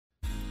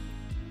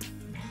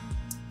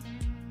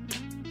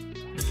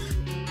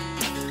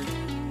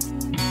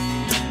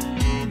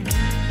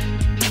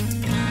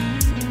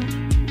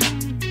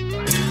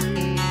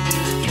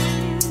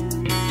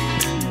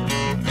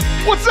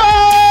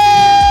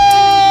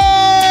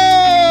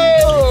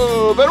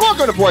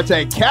Welcome to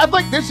Forte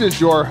Catholic. This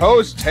is your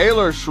host,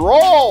 Taylor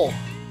Schroll.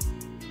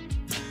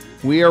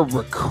 We are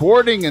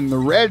recording in the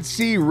Red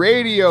Sea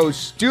Radio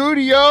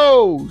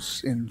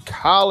studios in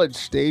College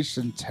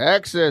Station,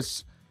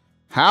 Texas.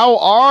 How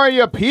are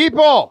you,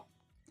 people?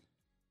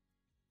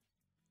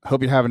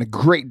 Hope you're having a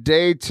great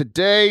day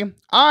today.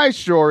 I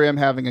sure am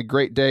having a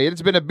great day.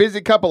 It's been a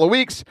busy couple of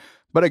weeks,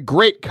 but a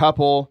great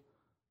couple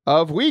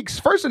of weeks.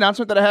 First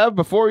announcement that I have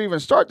before we even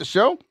start the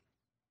show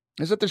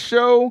is that the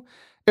show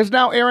is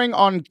now airing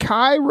on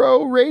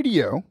Cairo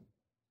Radio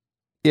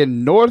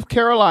in North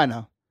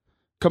Carolina.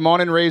 Come on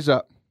and raise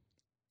up.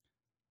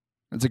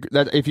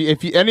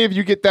 If any of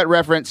you get that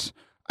reference,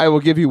 I will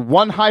give you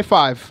one high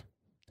five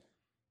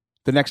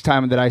the next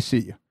time that I see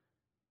you.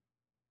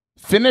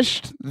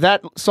 Finished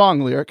that song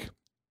lyric,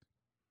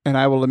 and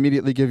I will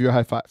immediately give you a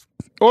high five.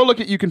 Or look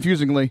at you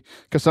confusingly,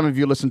 because some of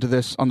you listen to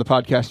this on the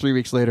podcast 3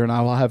 weeks later, and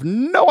I will have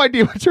no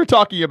idea what you're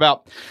talking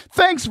about.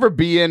 Thanks for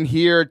being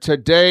here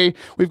today.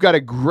 We've got a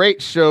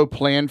great show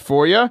planned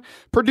for you.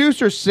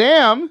 Producer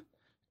Sam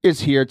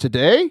is here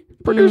today.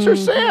 Producer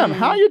Sam,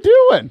 how you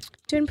doing?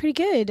 Doing pretty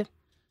good.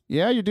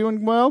 Yeah, you're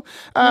doing well.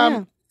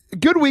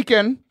 Good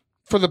weekend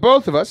for the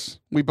both of us.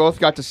 We both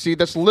got to see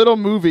this little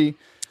movie.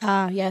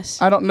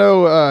 Yes. I don't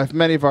know if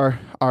many of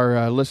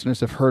our listeners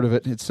have heard of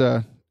it. It's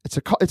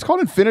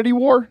called Infinity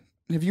War.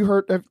 Have you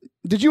heard?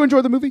 Did you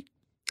enjoy the movie?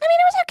 I mean,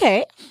 it was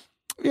okay.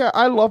 Yeah,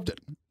 I loved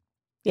it.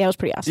 Yeah, it was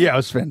pretty awesome. Yeah, it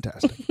was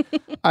fantastic.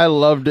 I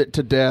loved it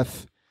to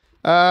death.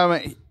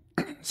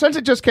 Since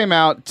it just came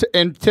out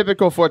in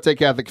typical Forte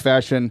Catholic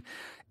fashion,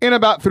 in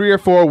about 3 or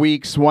 4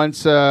 weeks,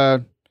 once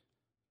kind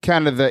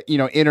of the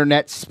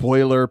internet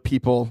spoiler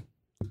people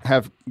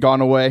have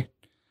gone away,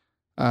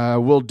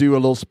 we'll do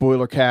a little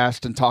spoiler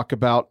cast and talk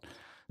about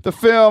the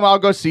film. I'll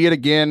go see it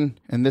again,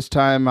 and this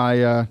time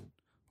I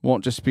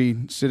won't just be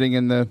sitting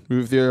in the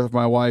movie theater with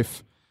my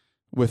wife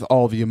with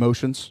all the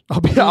emotions.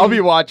 I'll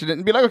be watching it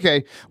and be like,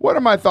 okay, what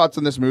are my thoughts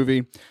on this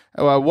movie?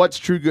 What's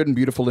true, good, and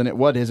beautiful in it?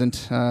 What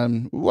isn't?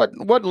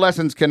 What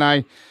lessons can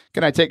I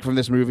take from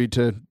this movie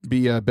to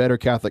be a better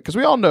Catholic? Because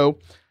we all know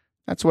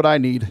that's what I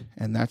need,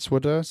 and that's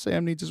what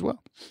Sam needs as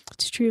well.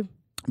 It's true.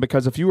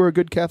 Because if you were a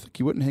good Catholic,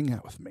 you wouldn't hang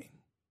out with me.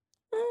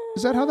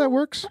 Is that how that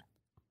works?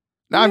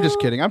 No, I'm just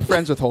kidding. I'm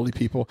friends with holy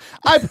people.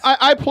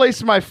 I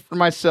place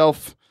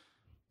myself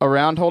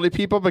around holy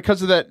people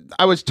because of that.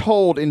 I was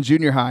told in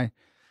junior high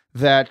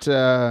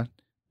that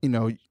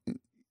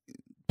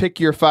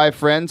pick your 5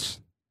 friends.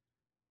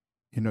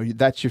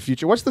 That's your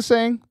future. What's the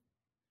saying?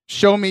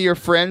 Show me your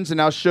friends, and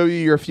I'll show you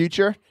your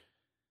future.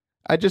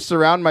 I just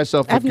surround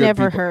myself with I've good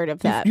never people. heard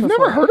of that. You've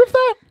before. never heard of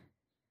that?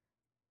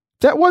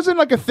 That wasn't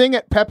like a thing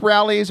at pep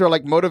rallies or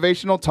like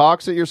motivational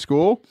talks at your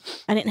school?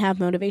 I didn't have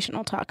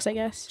motivational talks, I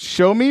guess.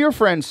 Show me your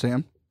friends,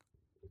 Sam,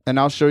 and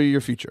I'll show you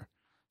your future.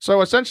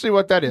 So essentially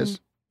what that is,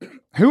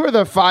 who are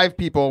the 5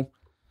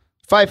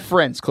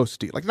 friends closest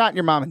to you? Like not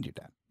your mom and your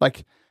dad.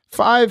 Like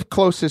 5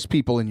 closest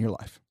people in your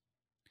life.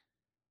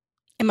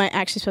 Am I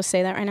actually supposed to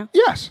say that right now?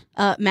 Yes.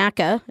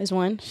 Macca is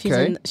one.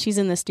 She's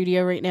in the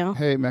studio right now.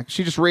 Hey, Mac.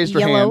 She just raised her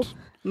Yellow hand.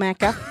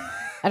 Macca.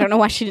 I don't know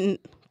why she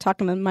didn't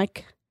talk on the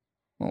mic.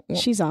 Well,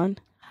 She's on.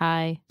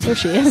 Hi. There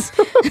she is.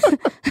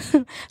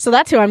 So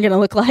that's who I'm going to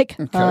look like.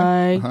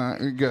 Okay. Hi.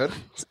 Good.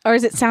 Or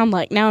does it sound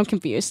like? Now I'm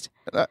confused.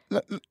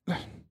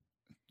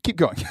 Keep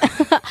going.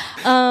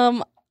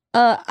 I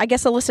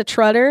guess Alyssa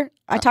Trutter.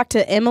 I talked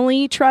to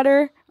Emily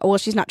Trutter. Oh, well,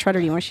 she's not Trutter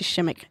anymore. She's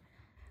Shimmick.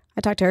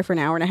 I talked to her for an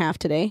hour and a half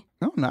today.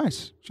 Oh,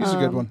 nice. She's a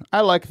good one.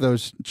 I like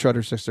those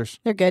Trutter sisters.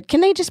 They're good.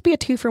 Can they just be a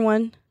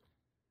 2-for-1?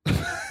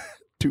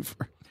 2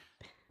 for.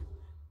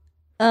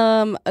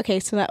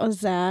 Okay, so that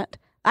was that.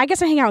 I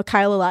guess I hang out with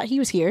Kyle a lot. He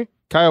was here.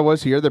 Kyle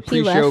was here, the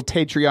pre-show left.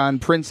 Patreon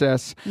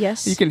princess.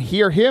 Yes. You can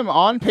hear him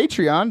on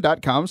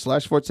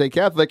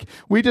patreon.com/ForteCatholic.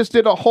 We just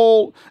did a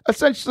whole,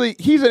 essentially,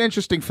 he's an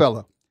interesting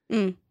fellow.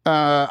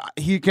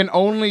 He can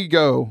only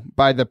go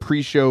by the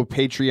pre-show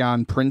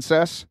Patreon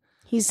princess.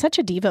 He's such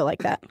a diva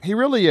like that. He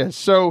really is.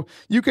 So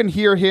you can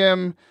hear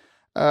him.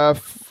 I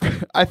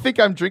think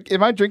am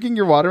I drinking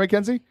your water,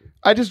 Mackenzie?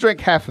 I just drank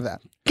half of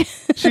that.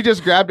 She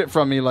just grabbed it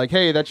from me like,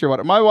 hey, that's your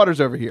water. My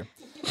water's over here.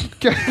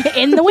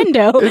 In the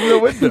window. In the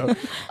window.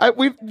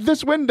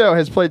 This window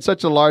has played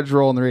such a large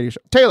role in the radio show.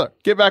 Taylor,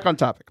 get back on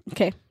topic.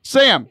 Okay.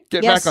 Sam,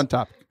 get back on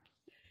topic.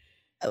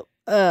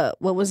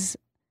 What was...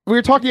 We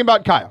were talking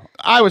about Kyle.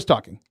 I was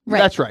talking. Right.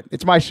 That's right.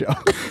 It's my show.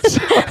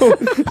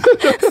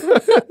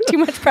 Too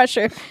much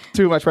pressure.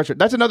 Too much pressure.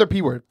 That's another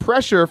P word.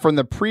 Pressure from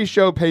the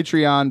pre-show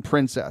Patreon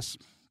princess.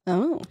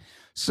 Oh.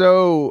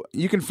 So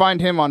you can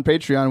find him on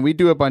Patreon. We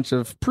do a bunch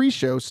of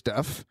pre-show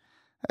stuff.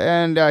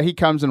 And he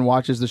comes and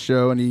watches the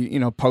show, and he,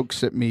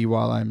 pokes at me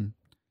while I'm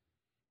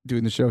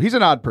doing the show. He's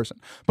an odd person.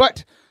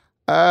 But,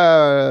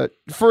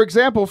 for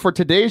example, for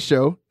today's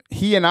show,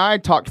 he and I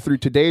talked through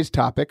today's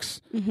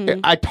topics.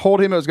 Mm-hmm. I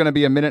told him it was going to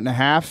be a minute and a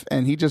half,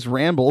 and he just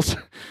rambles.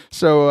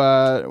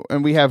 So,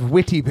 and we have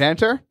witty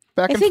banter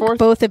back and forth. I think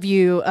both of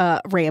you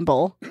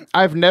ramble.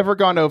 I've never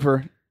gone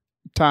over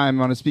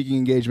time on a speaking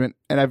engagement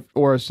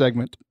or a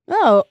segment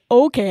Oh,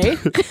 okay.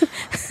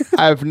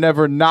 I've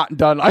never not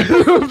done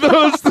either of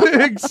those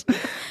things.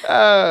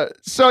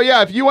 So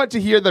yeah, if you want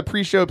to hear the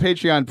pre-show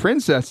Patreon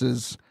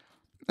princesses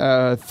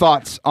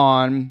thoughts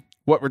on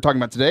what we're talking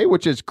about today,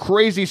 which is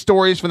crazy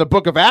stories from the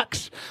book of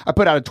Acts, I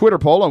put out a Twitter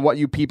poll on what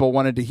you people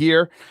wanted to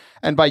hear.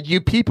 And by you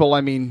people,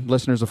 I mean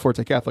listeners of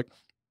Forte Catholic.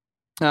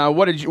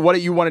 What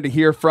you wanted to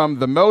hear from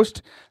the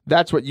most?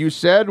 That's what you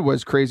said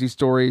was crazy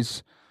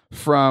stories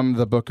from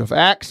the book of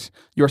Acts.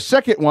 Your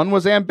second one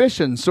was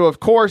ambition. So of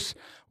course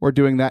we're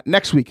doing that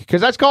next week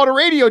because that's called a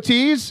radio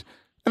tease,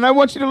 and I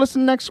want you to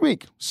listen next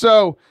week.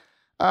 So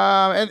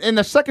in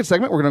the second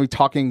segment, we're going to be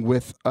talking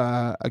with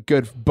a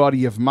good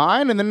buddy of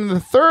mine, and then in the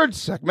third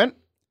segment,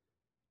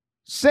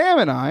 Sam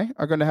and I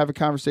are going to have a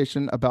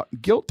conversation about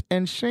guilt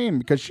and shame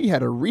because she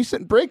had a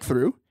recent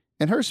breakthrough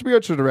in her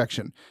spiritual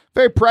direction.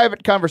 Very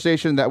private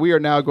conversation that we are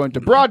now going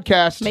to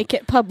broadcast. Make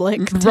it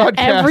public to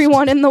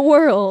everyone in the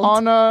world.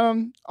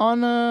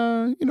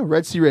 On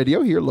Red Sea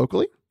Radio here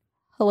locally.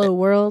 Hello,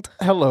 world.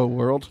 Hello,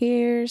 world.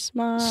 Here's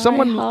my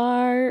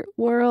heart,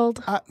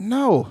 world.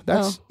 No,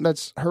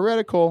 that's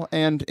heretical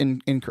and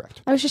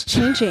incorrect. I was just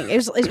changing. It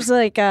was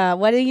like,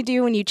 what do you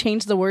do when you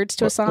change the words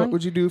to a song? What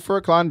would you do for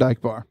a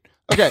Klondike bar?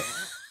 Okay,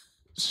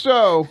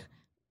 so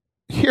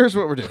here's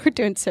what we're doing. We're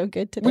doing so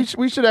good today.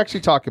 We should actually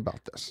talk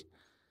about this.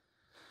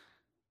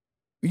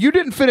 You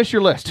didn't finish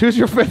your list. Who's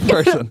your fifth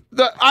person?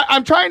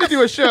 I'm trying to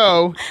do a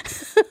show,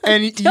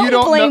 and you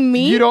don't blame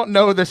me. You don't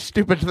know the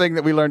stupid thing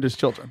that we learned as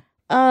children.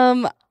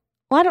 Well,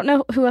 I don't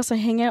know who else I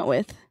hang out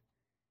with.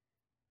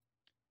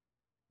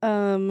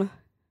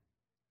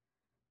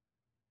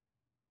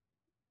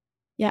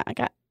 Yeah, I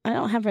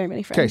don't have very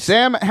many friends. Okay,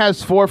 Sam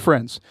has 4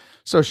 friends.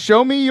 So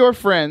show me your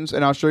friends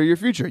and I'll show you your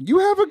future. You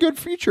have a good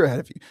future ahead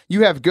of you.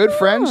 You have good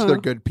friends. They're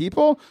good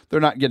people. They're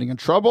not getting in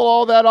trouble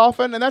all that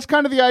often. And that's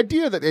kind of the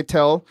idea that they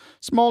tell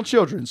small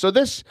children. So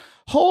this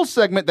whole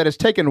segment that has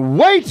taken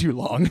way too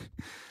long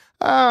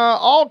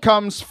all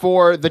comes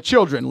for the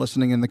children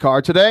listening in the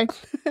car today.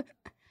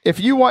 If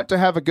you want to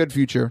have a good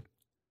future,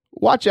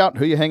 watch out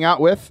who you hang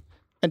out with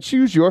and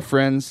choose your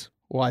friends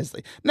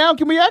wisely. Now,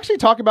 can we actually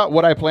talk about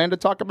what I plan to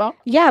talk about?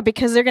 Yeah,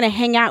 because they're going to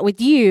hang out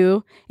with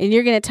you and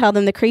you're going to tell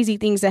them the crazy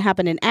things that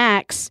happen in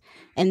Acts,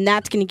 and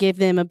that's going to give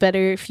them a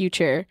better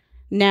future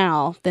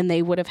now than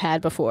they would have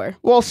had before.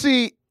 Well,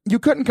 see, you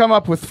couldn't come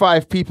up with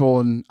 5 people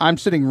and I'm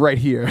sitting right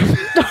here.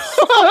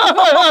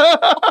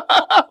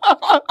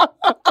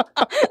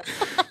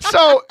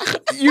 So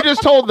you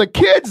just told the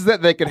kids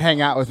that they could hang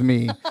out with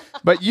me,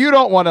 but you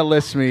don't want to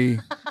list me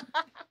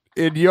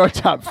in your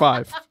top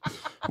 5.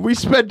 We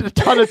spend a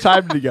ton of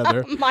time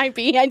together. Might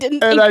be. I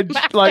didn't and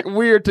think about it.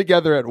 We're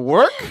together at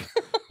work.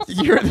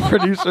 You're the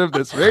producer of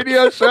this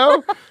radio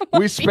show.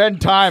 We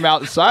spend time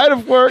outside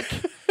of work,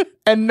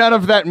 and none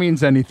of that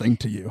means anything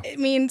to you. It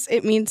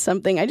means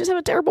something. I just have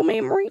a terrible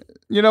memory.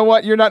 You know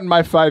what? You're not in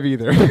my 5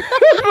 either.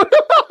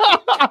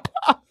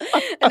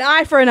 An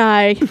eye for an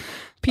eye,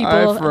 people.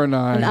 Eye for an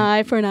eye. An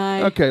eye for an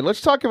eye. Okay, let's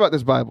talk about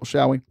this Bible,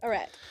 shall we? All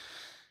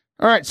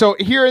right. So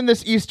here in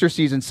this Easter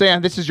season,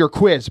 Sam, this is your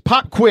quiz.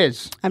 Pop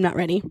quiz. I'm not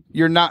ready.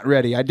 You're not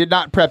ready. I did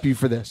not prep you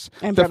for this.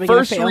 I'm the probably gonna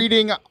first fail.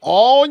 reading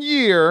all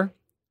year,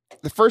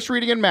 the first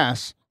reading in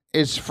Mass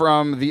is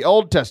from the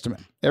Old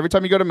Testament. Every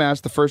time you go to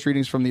Mass, the first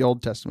reading is from the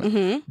Old Testament.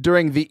 Mm-hmm.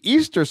 During the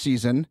Easter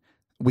season,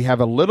 we have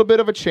a little bit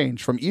of a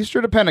change. From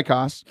Easter to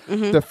Pentecost,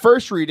 Mm-hmm. the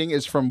first reading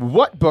is from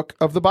what book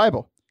of the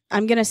Bible?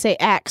 I'm going to say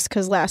Acts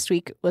because last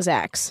week was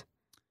Acts.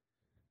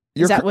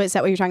 Is that what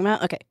you're talking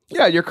about? Okay.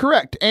 Yeah, you're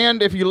correct.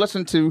 And if you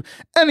listen to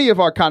any of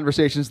our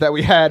conversations that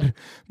we had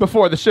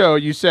before the show,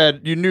 you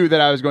said you knew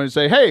that I was going to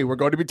say, hey, we're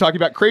going to be talking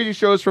about crazy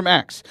shows from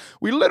Acts.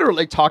 We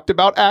literally talked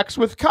about Acts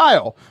with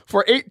Kyle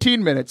for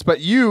 18 minutes, but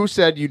you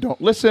said you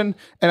don't listen,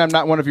 and I'm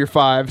not one of your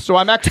 5. So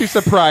I'm actually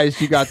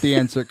surprised you got the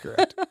answer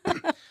correct.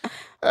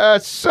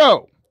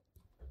 So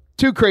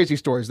 2 crazy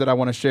stories that I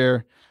want to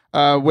share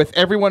with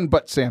everyone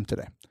but Sam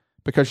today,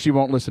 because she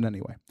won't listen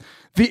anyway.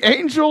 The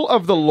angel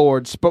of the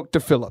Lord spoke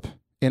to Philip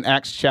in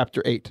Acts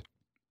chapter 8.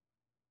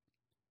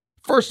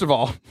 First of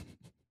all,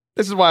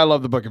 this is why I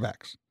love the book of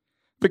Acts.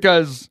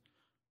 Because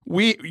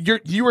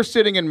you were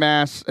sitting in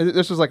Mass,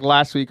 this was like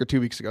last week or 2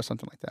 weeks ago,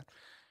 something like that.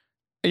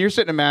 And you're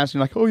sitting in Mass and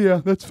you're like, oh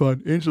yeah, that's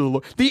fun. Angel of the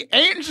Lord. The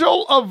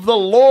angel of the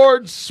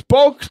Lord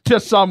spoke to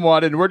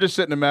someone, and we're just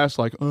sitting in Mass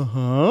like,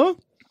 uh-huh.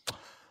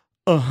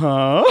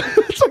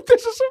 It's like,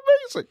 this is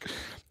amazing.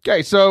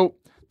 Okay, so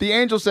the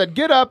angel said,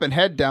 get up and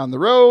head down the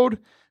road.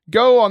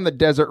 Go on the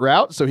desert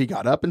route. So he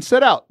got up and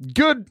set out.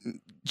 Good,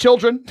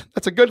 children.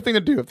 That's a good thing to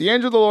do. If the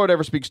angel of the Lord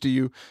ever speaks to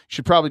you, you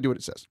should probably do what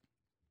it says.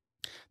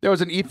 There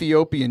was an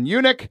Ethiopian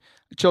eunuch.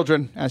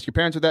 Children, ask your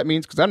parents what that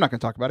means, because I'm not going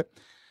to talk about it.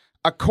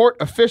 A court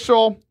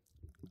official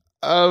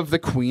of the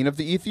queen of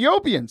the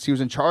Ethiopians. He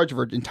was in charge of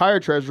her entire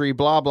treasury,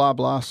 blah, blah,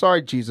 blah.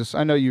 Sorry, Jesus.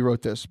 I know you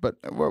wrote this, but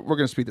we're going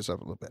to speed this up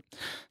a little bit.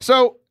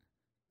 So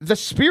the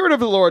Spirit of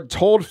the Lord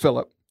told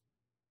Philip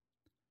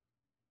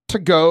to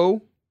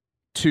go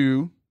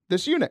to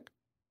this eunuch.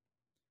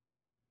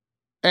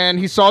 And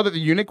he saw that the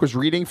eunuch was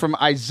reading from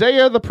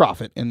Isaiah the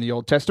prophet in the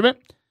Old Testament.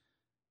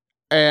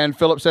 And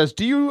Philip says,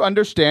 do you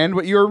understand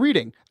what you are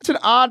reading? It's an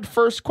odd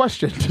first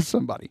question to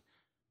somebody.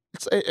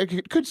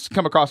 It could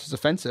come across as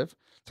offensive.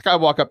 It's like I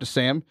walk up to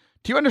Sam,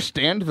 do you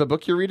understand the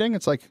book you're reading?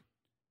 It's like,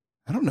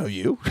 I don't know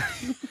you.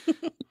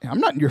 I'm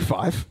not in year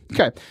 5.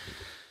 Okay.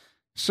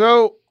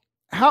 So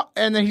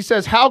and then he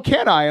says, how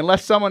can I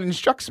unless someone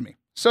instructs me?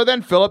 So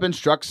then Philip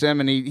instructs him,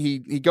 and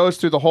he goes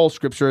through the whole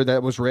scripture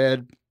that was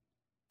read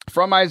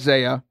from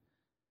Isaiah.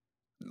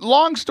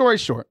 Long story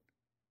short,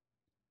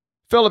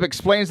 Philip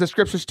explains the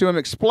scriptures to him,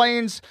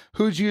 explains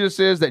who Jesus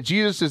is, that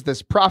Jesus is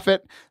this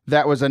prophet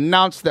that was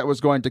announced that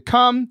was going to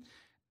come.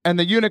 And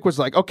the eunuch was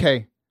like,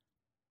 okay,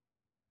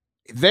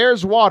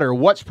 there's water.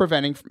 What's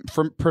preventing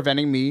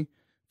me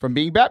from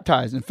being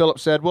baptized? And Philip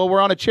said, well, we're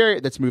on a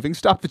chariot that's moving.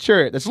 Stop the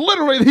chariot. That's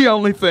literally the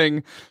only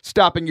thing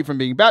stopping you from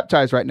being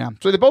baptized right now.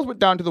 So they both went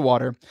down to the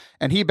water,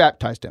 and he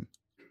baptized him.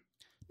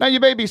 Now you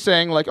may be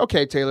saying, like,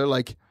 okay, Taylor,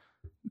 like,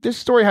 this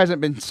story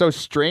hasn't been so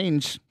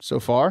strange so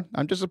far.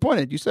 I'm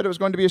disappointed. You said it was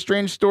going to be a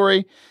strange story,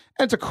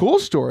 and it's a cool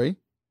story,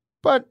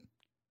 but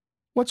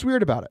what's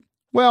weird about it?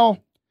 Well,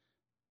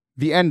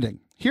 the ending.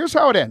 Here's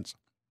how it ends.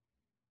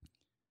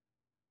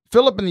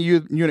 Philip and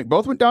the eunuch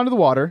both went down to the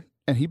water,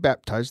 and he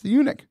baptized the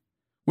eunuch.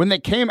 When they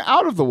came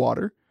out of the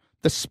water,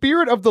 the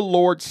Spirit of the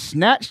Lord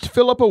snatched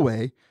Philip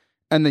away,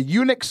 and the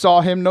eunuch saw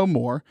him no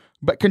more,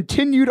 but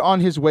continued on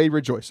his way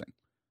rejoicing.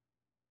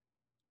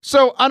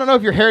 So I don't know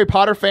if you're Harry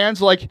Potter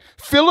fans, like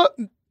Philip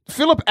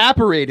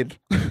apparated.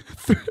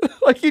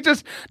 Like he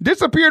just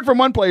disappeared from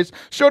one place,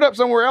 showed up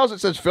somewhere else. It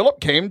says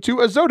Philip came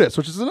to Azotus,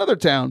 which is another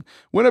town,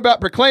 went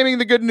about proclaiming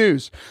the good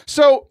news.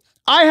 So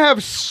I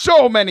have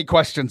so many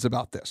questions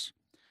about this.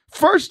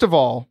 First of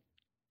all,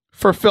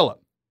 for Philip,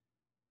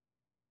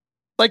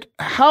 like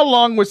how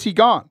long was he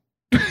gone?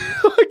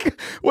 Like,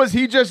 was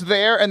he just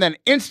there and then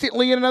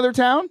instantly in another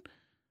town?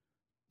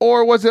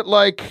 Or was it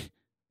like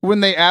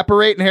when they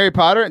apparate in Harry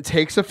Potter, it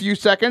takes a few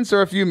seconds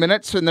or a few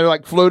minutes and they're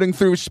like floating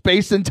through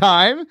space and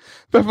time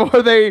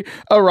before they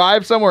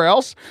arrive somewhere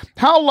else?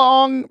 How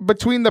long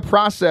between the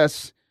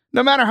process,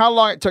 no matter how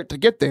long it took to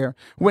get there,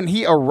 when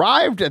he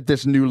arrived at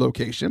this new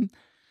location,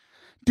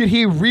 did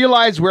he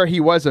realize where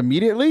he was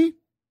immediately?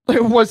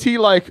 Like, was he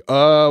like,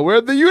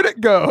 where'd the eunuch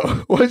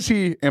go?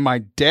 Am I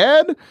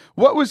dead?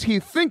 What was he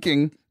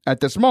thinking at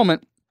this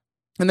moment?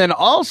 And then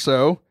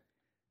also,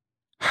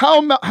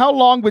 how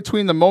long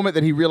between the moment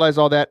that he realized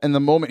all that and the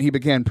moment he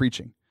began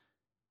preaching?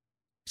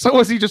 So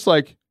was he just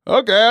like,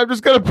 okay, I'm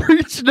just going to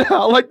preach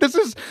now? Like, this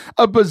is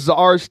a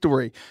bizarre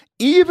story.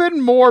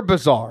 Even more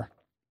bizarre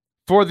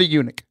for the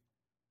eunuch.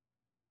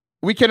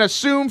 We can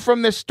assume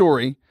from this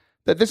story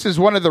that this is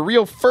one of the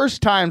real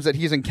first times that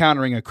he's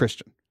encountering a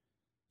Christian.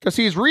 Because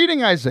he's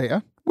reading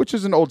Isaiah, which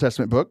is an Old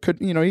Testament book.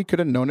 He could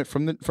have known it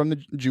from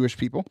the Jewish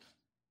people.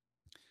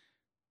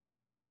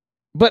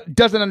 But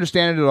doesn't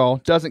understand it at all,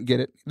 doesn't get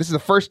it. This is the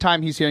first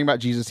time he's hearing about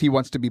Jesus. He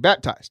wants to be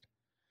baptized.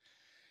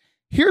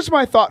 Here's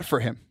my thought for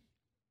him.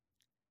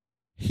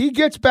 He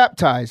gets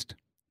baptized,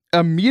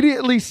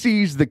 immediately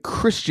sees the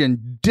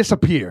Christian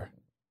disappear.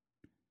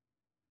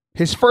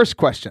 His first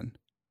question,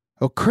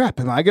 oh crap,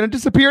 am I going to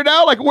disappear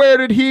now? Like, where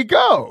did he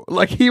go?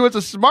 Like, he was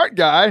a smart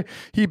guy.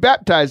 He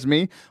baptized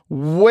me.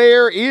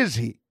 Where is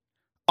he?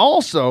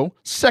 Also,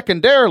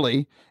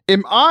 secondarily,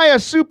 am I a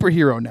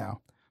superhero now?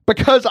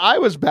 Because I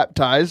was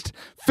baptized,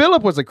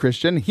 Philip was a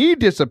Christian, he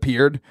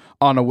disappeared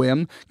on a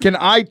whim. Can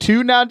I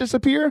too now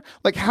disappear?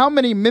 Like, how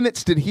many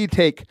minutes did he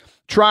take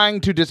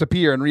trying to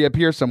disappear and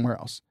reappear somewhere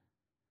else?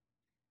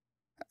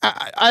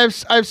 I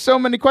have so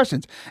many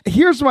questions.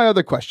 Here's my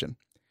other question.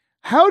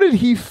 How did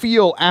he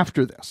feel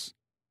after this?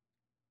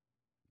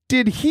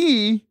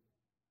 I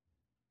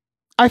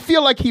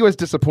feel like he was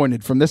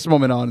disappointed from this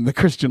moment on in the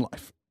Christian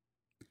life.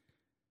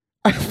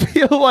 I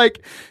feel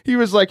like he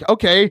was like,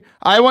 okay,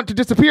 I want to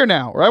disappear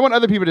now, or I want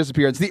other people to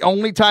disappear. It's the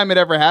only time it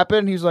ever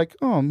happened. He's like,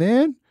 oh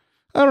man,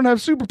 I don't have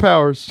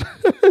superpowers.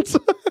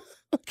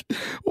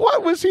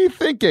 What was he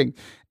thinking?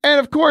 And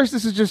of course,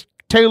 this is just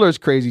Taylor's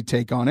crazy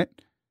take on it,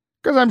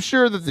 because I'm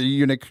sure that the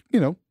eunuch,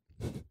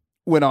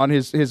 went on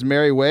his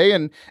merry way,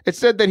 and it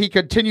said that he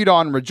continued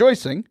on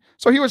rejoicing.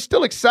 So he was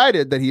still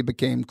excited that he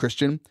became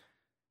Christian.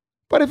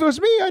 But if it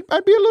was me,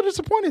 I'd be a little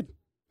disappointed.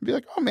 I'd be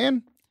like, oh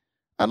man,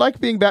 I like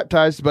being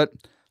baptized, but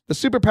the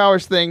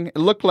superpowers thing, it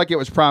looked like it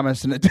was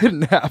promised and it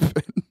didn't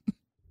happen.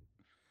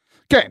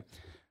 Okay,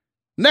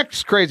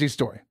 next crazy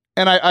story.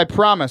 And I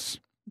promise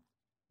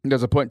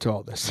there's a point to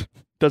all this.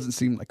 Doesn't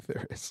seem like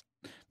there is,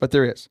 but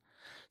there is.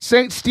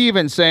 Saint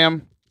Stephen,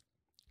 Sam.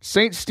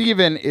 Saint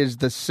Stephen is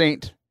the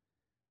saint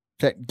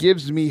that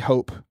gives me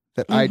hope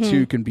that I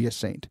too can be a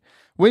saint.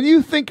 When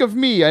you think of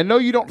me, I know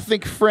you don't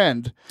think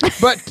friend,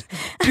 but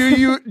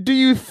do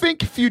you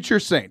think future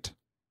saint?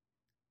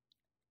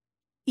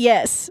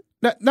 Yes.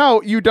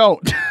 No, you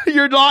don't.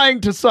 You're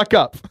lying to suck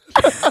up.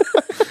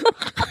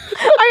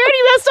 I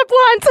already messed up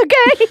once,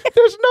 okay?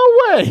 There's no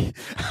way.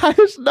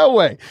 There's no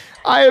way.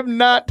 I am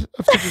not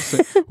a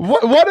future saint.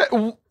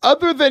 What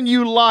other than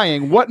you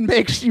lying, what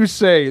makes you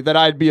say that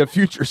I'd be a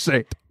future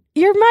saint?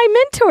 You're my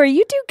mentor.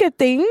 You do good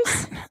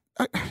things.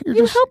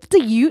 You help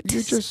the youth.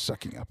 You're just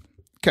sucking up.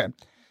 Okay.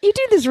 You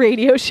do this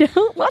radio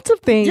show. Lots of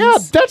things. Yeah,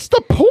 that's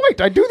the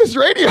point. I do this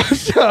radio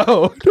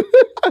show.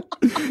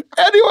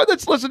 Anyone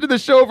that's listened to the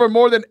show for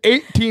more than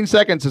 18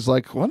 seconds is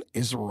like, what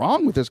is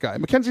wrong with this guy?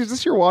 Mackenzie, is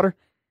this your water?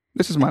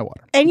 This is my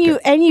water. And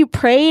you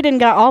prayed and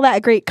got all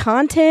that great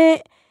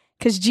content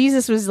because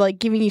Jesus was like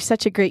giving you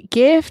such a great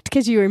gift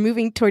because you were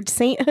moving towards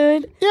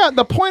sainthood. Yeah,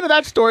 the point of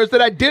that story is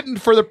that I didn't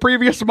for the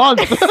previous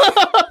month.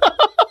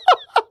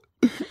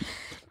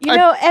 You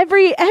know,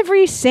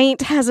 every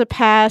saint has a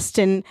past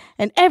and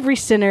every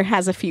sinner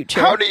has a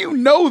future. How do you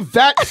know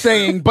that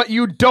saying, but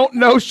you don't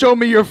know show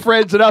me your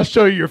friends and I'll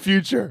show you your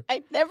future?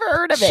 I've never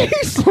heard of it.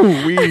 Jeez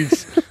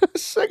Louise.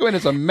 This segment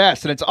is a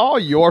mess and it's all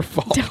your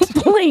fault.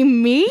 Don't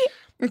blame me.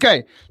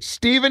 Okay,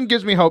 Stephen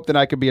gives me hope that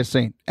I could be a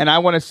saint, and I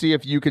want to see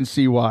if you can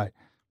see why.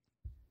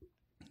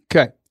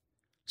 Okay.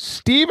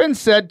 Stephen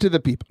said to the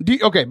people,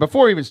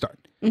 before we even start,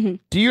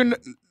 do you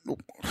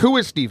who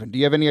is Stephen? Do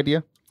you have any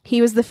idea? He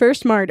was the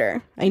first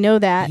martyr. I know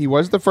that. He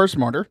was the first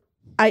martyr.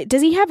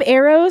 Does he have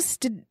arrows?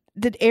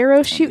 Did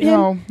arrows shoot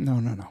him?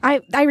 No.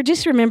 I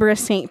just remember a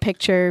saint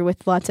picture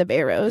with lots of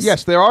arrows.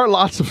 Yes, there are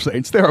lots of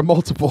saints. There are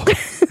multiple.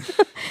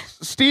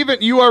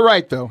 Stephen, you are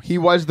right, though. He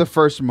was the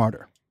first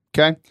martyr.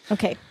 Okay?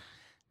 Okay.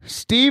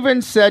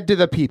 Stephen said to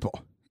the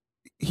people,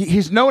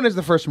 he's known as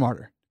the first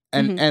martyr.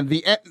 And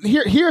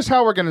here's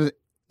how we're going to,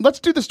 let's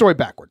do the story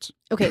backwards.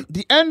 Okay.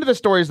 The end of the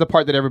story is the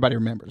part that everybody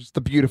remembers, the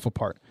beautiful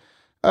part.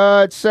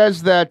 It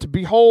says that,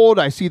 behold,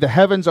 I see the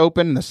heavens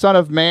open and the Son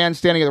of Man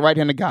standing at the right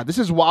hand of God. This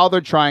is while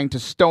they're trying to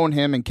stone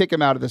him and kick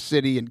him out of the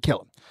city and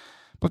kill him.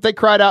 But they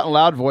cried out in a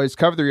loud voice,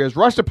 covered their ears,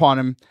 rushed upon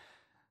him,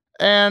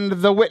 and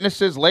the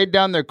witnesses laid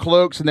down their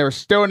cloaks and they were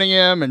stoning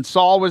him, and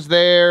Saul was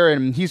there,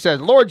 and he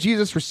says, Lord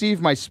Jesus, receive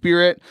my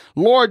spirit.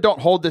 Lord,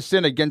 don't hold this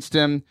sin against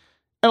him.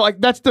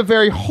 And that's the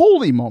very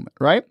holy moment,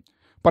 right?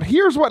 But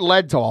here's what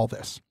led to all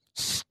this.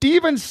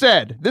 Stephen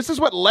said, this is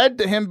what led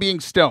to him being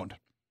stoned.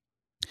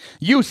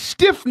 You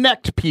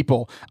stiff-necked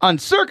people,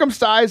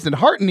 uncircumcised in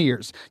heart and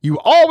ears, you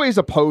always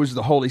oppose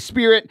the Holy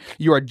Spirit.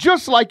 You are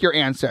just like your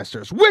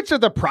ancestors. Which of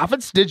the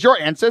prophets did your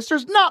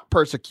ancestors not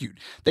persecute?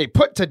 They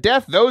put to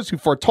death those who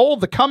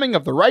foretold the coming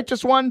of the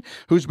righteous one,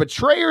 whose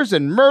betrayers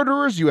and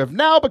murderers you have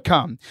now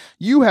become.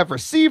 You have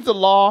received the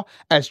law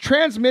as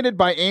transmitted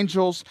by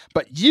angels,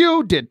 but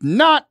you did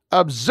not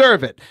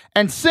observe it.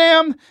 And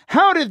Sam,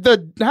 how did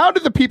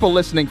the people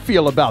listening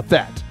feel about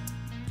that?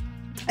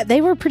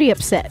 They were pretty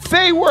upset.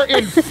 They were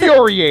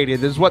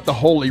infuriated, is what the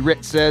Holy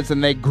Writ says,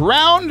 and they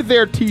ground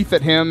their teeth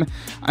at him.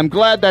 I'm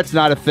glad that's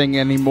not a thing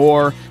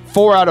anymore.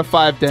 4 out of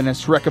 5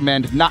 dentists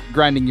recommend not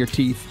grinding your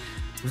teeth.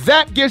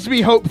 That gives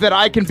me hope that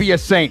I can be a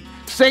saint.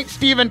 Saint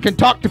Stephen can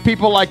talk to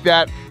people like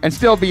that and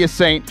still be a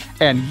saint,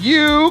 and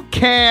you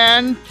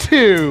can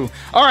too.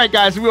 All right,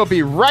 guys, we'll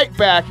be right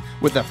back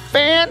with a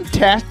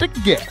fantastic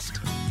guest.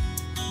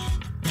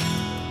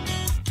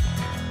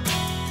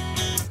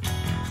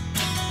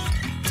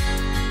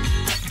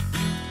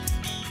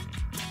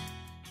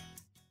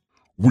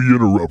 We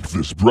interrupt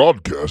this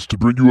broadcast to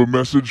bring you a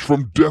message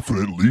from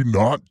Definitely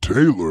Not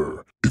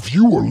Taylor. If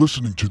you are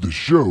listening to this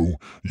show,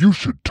 you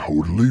should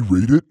totally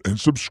rate it and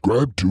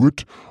subscribe to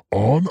it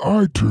on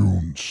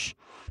iTunes.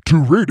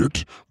 To rate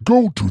it,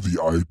 go to the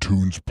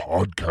iTunes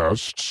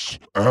Podcasts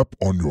app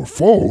on your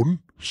phone,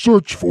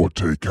 search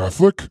Forte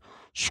Catholic,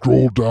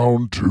 scroll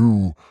down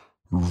to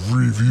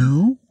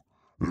Review,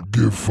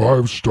 give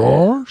 5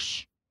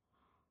 stars,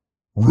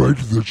 write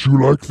that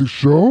you like the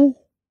show,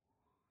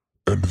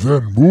 and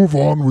then move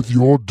on with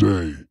your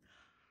day.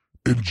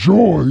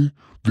 Enjoy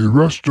the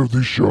rest of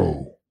the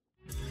show.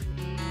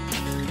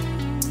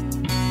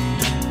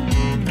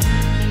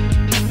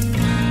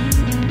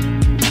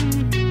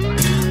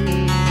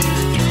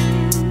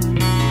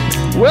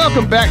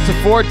 Welcome back to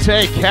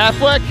Forte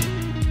Catholic.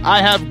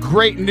 I have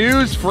great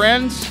news,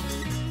 friends.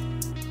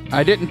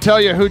 I didn't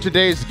tell you who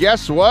today's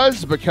guest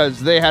was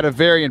because they had a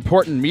very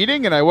important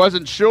meeting and I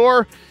wasn't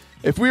sure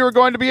if we were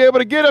going to be able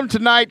to get him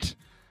tonight.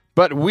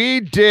 But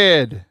we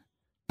did.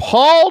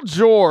 Paul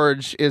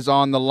George is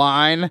on the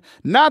line.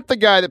 Not the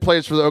guy that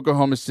plays for the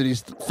Oklahoma City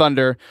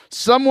Thunder.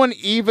 Someone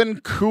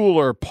even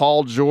cooler,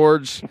 Paul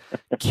George.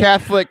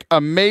 Catholic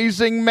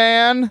amazing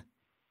man.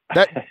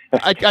 That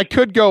I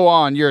could go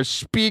on. You're a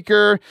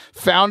speaker,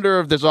 founder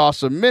of this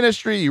awesome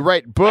ministry. You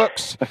write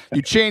books.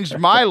 You changed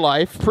my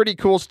life. Pretty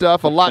cool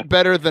stuff. A lot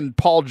better than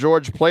Paul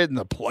George played in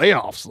the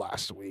playoffs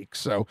last week.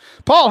 So,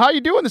 Paul, how you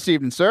doing this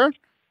evening, sir?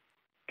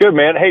 Good,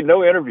 man. Hey,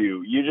 no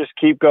interview. You just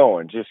keep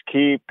going. Just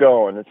keep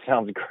going. It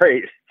sounds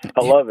great.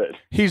 I love it.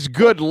 He's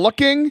good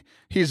looking.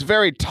 He's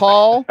very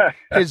tall.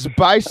 His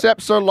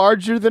biceps are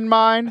larger than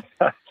mine.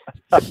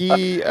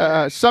 He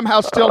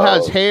somehow still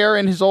has hair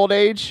in his old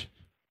age.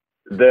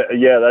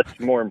 Yeah, that's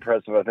more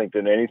impressive, I think,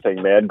 than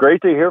anything, man.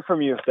 Great to hear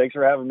from you. Thanks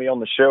for having me on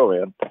the show,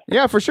 man.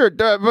 Yeah, for sure.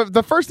 But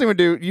the first thing we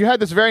do, you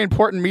had this very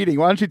important meeting.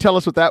 Why don't you tell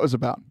us what that was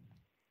about?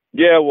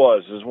 Yeah, it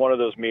was. It was one of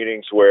those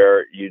meetings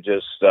where you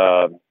just,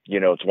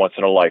 it's once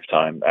in a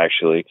lifetime,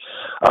 actually.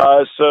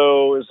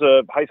 So it was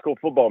a high school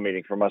football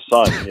meeting for my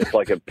son. It's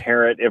like a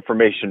parent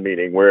information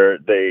meeting where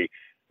they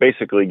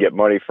basically get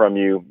money from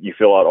you. You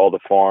fill out all the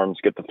forms,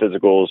 get the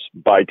physicals,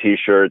 buy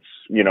T-shirts,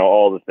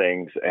 all the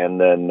things. And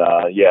then,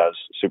 it's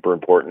super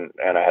important.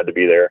 And I had to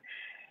be there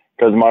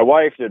because my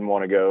wife didn't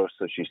want to go.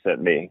 So she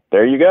sent me.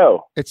 There you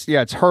go. It's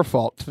her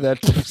fault. That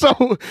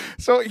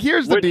So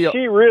here's the deal.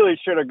 She really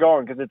should have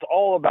gone because it's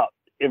all about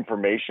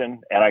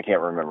information and I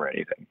can't remember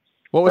anything.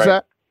 What was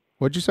that?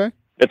 What'd you say?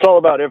 It's all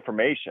about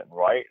information,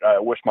 right? I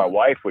wish my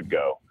wife would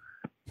go.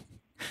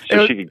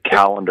 So she could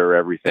calendar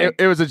everything.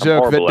 It was a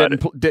joke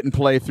that didn't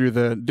play through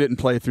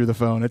the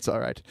phone. It's all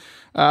right.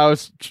 I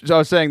was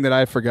saying that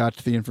I forgot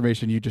the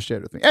information you just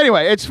shared with me.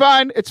 Anyway, it's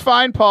fine. It's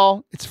fine,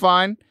 Paul. It's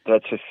fine.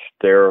 That's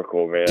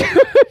hysterical, man.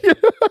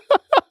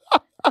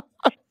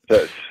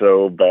 That's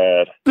so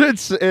bad.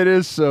 It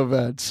is so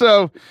bad.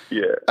 So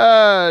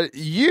yeah.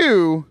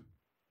 You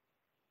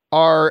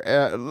are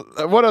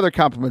what other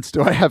compliments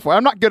do I have for?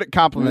 I'm not good at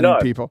complimenting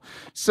people.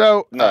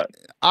 So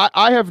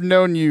I have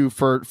known you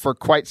for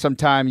quite some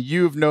time.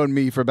 You've known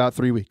me for about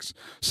 3 weeks.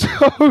 So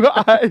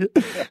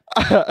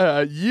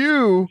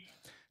you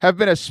have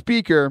been a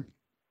speaker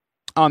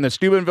on the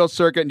Steubenville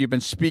circuit, and you've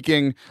been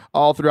speaking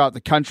all throughout the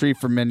country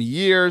for many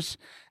years.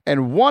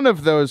 And one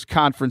of those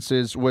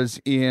conferences was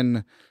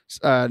in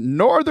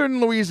northern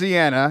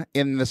Louisiana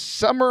in the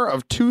summer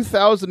of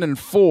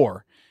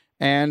 2004.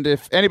 And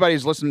if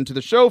anybody's listened to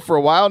the show for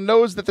a while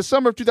knows that the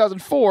summer of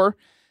 2004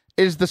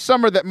 is the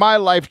summer that my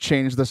life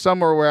changed, the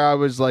summer where I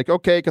was like,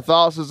 okay,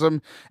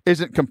 Catholicism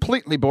isn't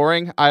completely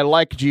boring. I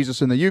like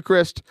Jesus in the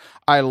Eucharist.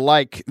 I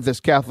like this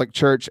Catholic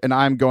Church, and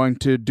I'm going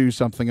to do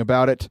something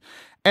about it.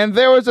 And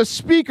there was a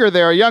speaker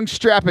there, a young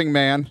strapping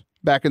man,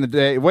 way back in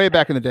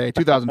the day,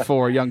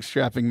 2004, a young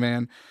strapping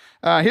man.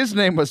 His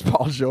name was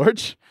Paul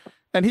George,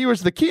 and he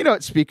was the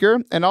keynote speaker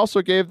and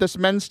also gave this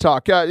men's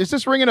talk. Is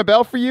this ringing a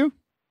bell for you?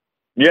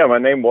 Yeah, my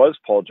name was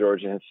Paul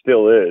George, and it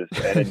still is.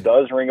 And it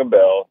does ring a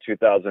bell,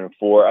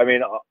 2004. I mean,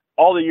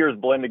 all the years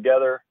blend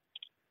together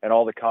and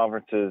all the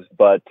conferences,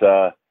 but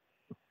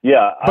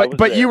yeah.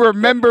 But you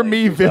remember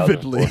me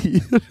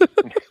vividly.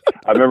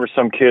 I remember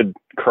some kid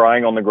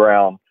crying on the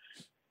ground,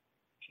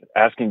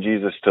 asking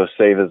Jesus to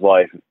save his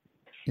life.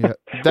 Yeah,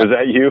 was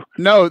that you?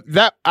 No,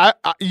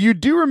 you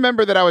do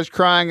remember that I was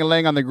crying and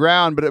laying on the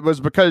ground, but it was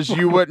because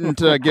you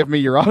wouldn't give me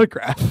your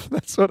autograph.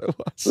 That's what it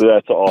was.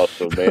 That's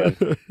awesome, man.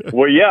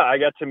 Well, yeah, I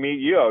got to meet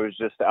you. I was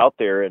just out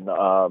there in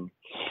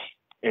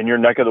your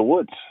neck of the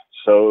woods,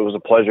 so it was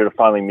a pleasure to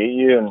finally meet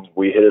you, and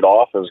we hit it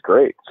off. It was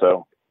great.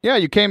 So. Yeah,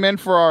 you came in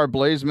for our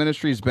Blaze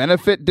Ministries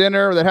benefit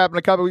dinner that happened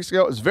a couple weeks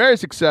ago. It was very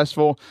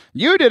successful.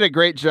 You did a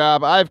great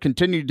job. I've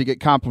continued to get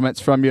compliments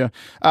from you.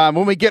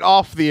 When we get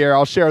off the air,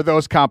 I'll share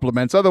those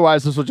compliments.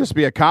 Otherwise, this will just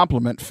be a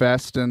compliment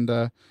fest.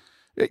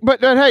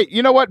 But hey,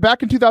 you know what?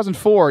 Back in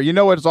 2004, you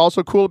know what is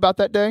also cool about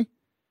that day?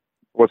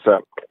 What's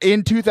that?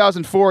 In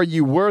 2004,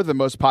 you were the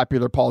most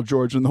popular Paul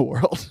George in the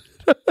world.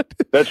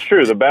 That's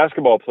true. The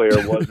basketball player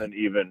wasn't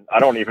even. I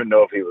don't even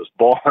know if he was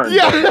born.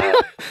 Yeah,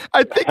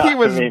 I think he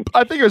was.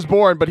 I think he was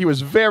born, but he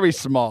was very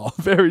small,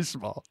 very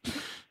small.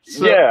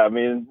 So, yeah, I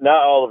mean,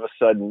 now all of a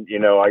sudden,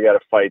 I got to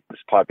fight this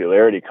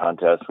popularity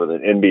contest with an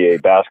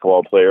NBA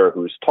basketball player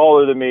who's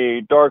taller than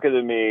me, darker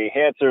than me,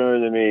 handsomer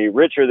than me,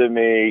 richer than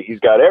me. He's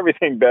got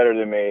everything better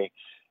than me,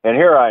 and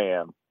here I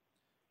am,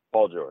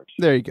 Paul George.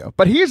 There you go.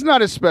 But he's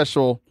not as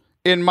special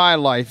in my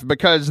life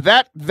because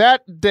that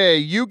day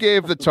you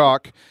gave the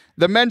talk,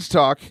 the men's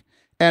talk,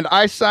 and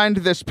I signed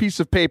this piece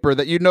of paper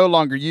that you no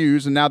longer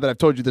use. And now that I've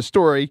told you the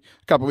story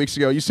a couple weeks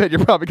ago, you said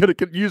you're probably going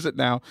to use it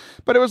now.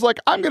 But it was like,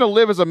 I'm going to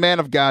live as a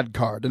man of God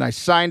card. And I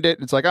signed it.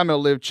 It's like, I'm going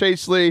to live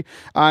chastely.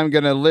 I'm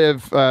going to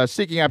live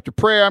seeking after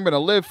prayer. I'm going to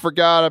live for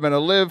God. I'm going to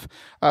live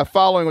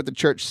following what the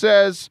church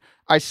says.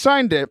 I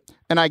signed it,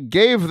 and I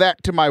gave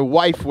that to my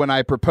wife when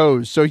I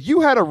proposed. So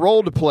you had a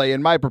role to play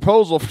in my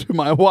proposal to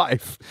my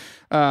wife.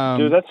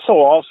 Dude, that's so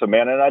awesome,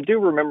 man. And I do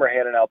remember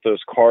handing out those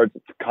cards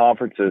at the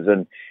conferences.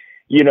 And,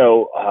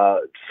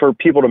 for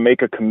people to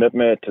make a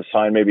commitment to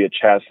sign maybe a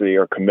chastity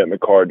or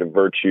commitment card to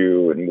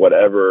virtue and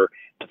whatever,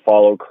 to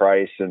follow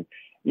Christ. And,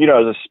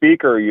 as a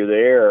speaker, you're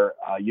there,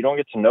 you don't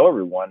get to know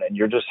everyone. And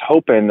you're just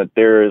hoping that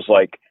there is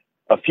like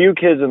a few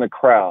kids in the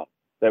crowd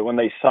that when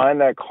they sign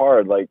that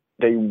card, like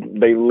they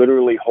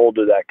literally hold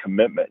to that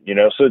commitment,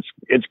 So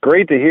it's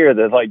great to hear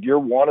that like you're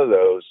one of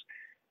those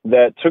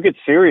that took it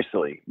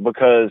seriously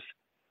because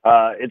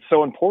it's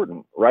so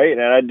important, right?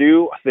 And I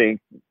do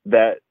think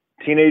that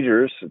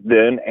teenagers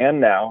then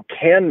and now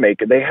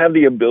they have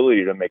the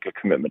ability to make a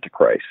commitment to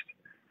Christ.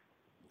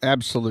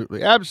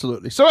 Absolutely.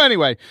 Absolutely. So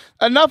anyway,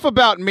 enough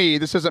about me.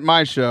 This isn't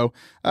my show.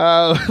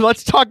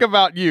 Let's talk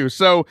about you.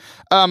 So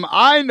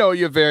I know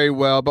you very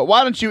well, but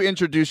why don't you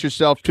introduce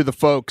yourself to the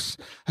folks?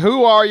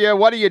 Who are you?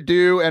 What do you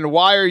do? And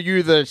why are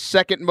you the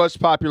second most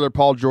popular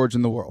Paul George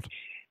in the world?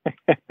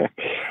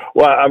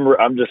 Well,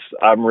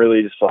 I'm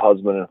really just a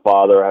husband and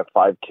father. I have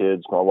 5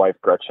 kids. My wife,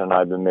 Gretchen, and I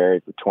have been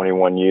married for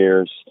 21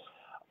 years.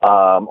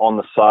 On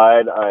the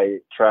side, I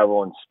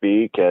travel and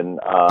speak. And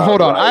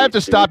hold on, I have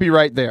to stop you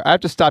right there.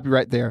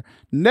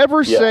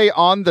 Never say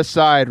on the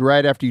side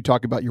right after you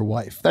talk about your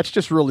wife. That's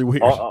just really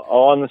weird.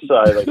 On the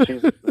side, like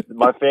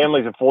my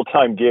family's a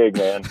full-time gig,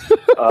 man.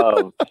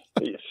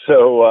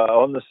 So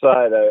on the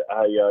side,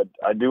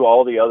 I do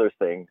all the other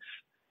things,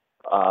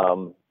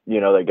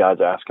 that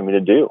God's asking me to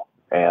do,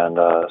 and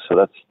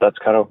so that's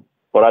kind of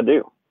what I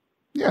do.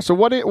 Yeah. So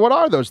what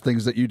are those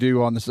things that you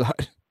do on the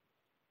side?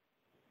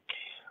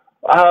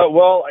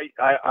 Well,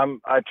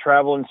 I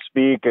travel and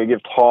speak. I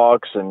give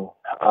talks and,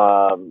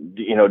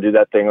 do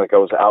that thing. Like I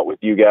was out with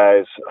you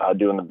guys,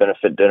 doing the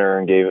benefit dinner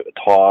and gave a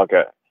talk.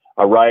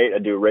 I write, I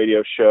do a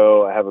radio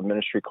show. I have a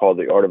ministry called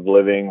The Art of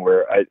Living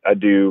where I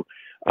do,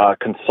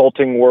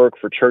 consulting work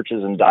for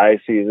churches and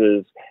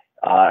dioceses,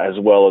 as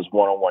well as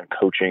one-on-one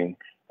coaching,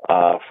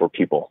 for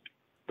people.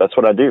 That's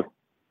what I do.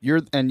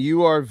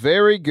 You are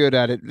very good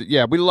at it.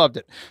 Yeah, we loved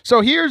it.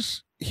 So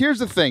here's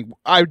the thing.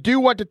 I do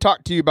want to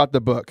talk to you about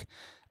the book.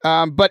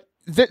 But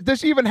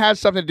this even has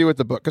something to do with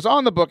the book, because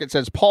on the book it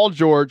says Paul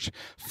George,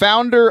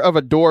 founder of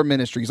Adore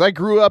Ministries. I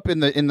grew up in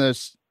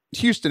the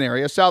Houston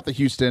area, south of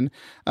Houston,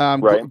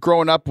 right.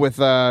 Growing up with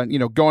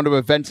going to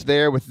events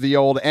there with the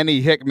old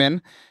Ennie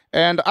Hickman,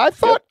 and I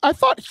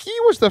thought he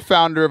was the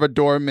founder of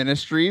Adore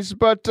Ministries,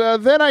 but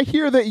then I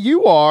hear that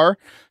you are.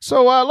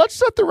 So let's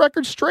set the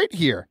record straight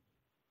here.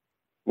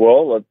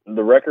 Well,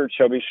 the record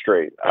shall be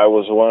straight. I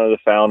was one of the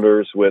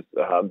founders with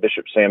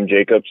Bishop Sam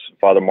Jacobs,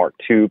 Father Mark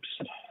Toops.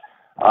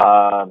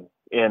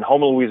 In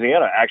Houma,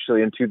 Louisiana,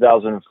 actually in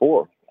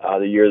 2004,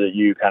 the year that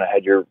you kind of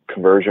had your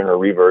conversion or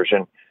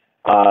reversion.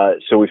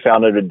 So we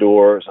founded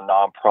Adore as a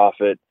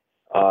nonprofit,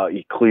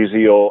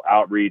 ecclesial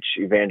outreach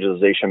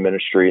evangelization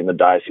ministry in the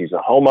Diocese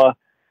of Houma.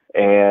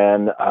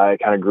 And I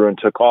kind of grew and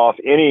took off.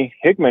 Ennie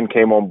Hickman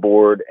came on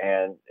board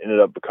and ended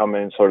up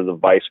becoming sort of the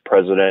vice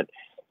president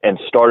and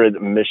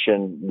started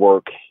mission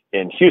work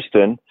in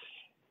Houston.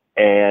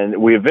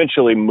 And we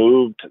eventually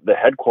moved the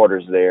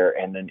headquarters there,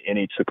 and then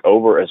Ennie took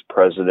over as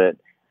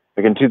president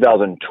like in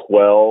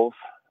 2012,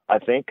 I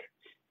think.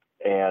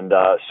 And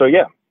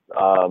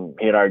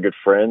he and I are good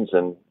friends.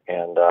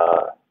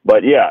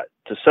 But yeah,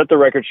 to set the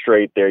record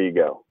straight, there you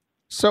go.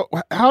 So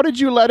how did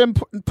you let him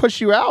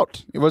push you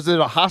out? Was it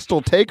a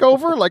hostile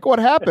takeover? Like what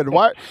happened?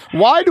 Why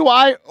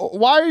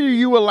are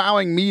you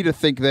allowing me to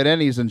think that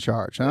Ennie's in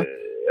charge, huh?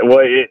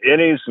 Well,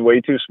 Ennie's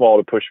way too small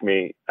to push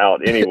me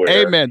out anywhere.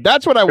 Amen.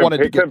 That's what I wanted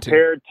to get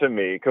compared to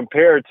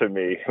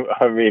me.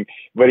 I mean,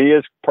 but he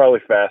is probably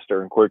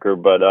faster and quicker,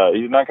 but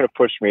he's not going to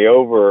push me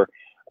over.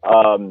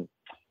 It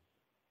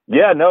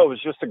was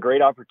just a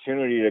great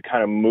opportunity to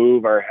kind of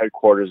move our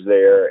headquarters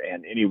there,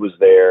 and Ennie was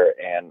there,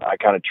 and I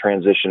kind of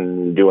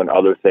transitioned doing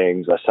other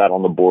things. I sat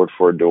on the board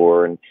for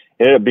Adore, and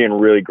it ended up being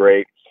really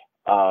great.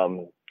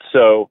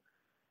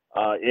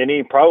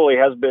 Ennie probably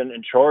has been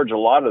in charge a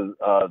lot of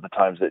the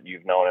times that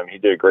you've known him. He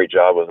did a great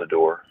job with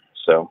Adore.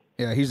 So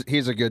yeah,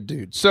 he's a good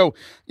dude. So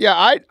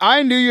yeah,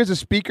 I knew you as a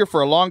speaker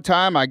for a long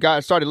time. I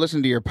started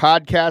listening to your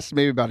podcast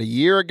maybe about a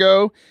year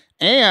ago,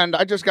 and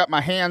I just got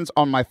my hands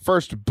on my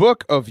first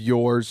book of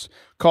yours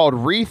called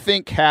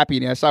Rethink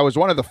Happiness. I was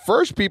one of the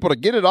first people to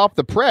get it off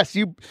the press.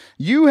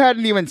 You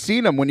hadn't even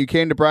seen them when you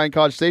came to Bryan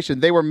College Station.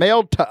 They were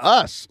mailed to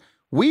us.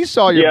 We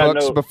saw your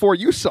books before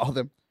you saw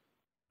them.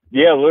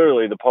 Yeah,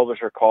 literally, the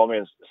publisher called me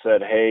and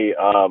said, hey,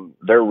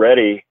 they're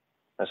ready.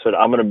 I said,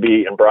 I'm going to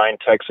be in Bryan,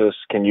 Texas.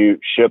 Can you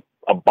ship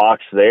a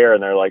box there?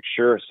 And they're like,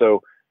 sure.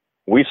 So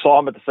we saw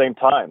them at the same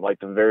time,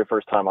 like the very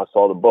first time I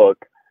saw the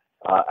book,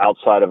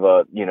 outside of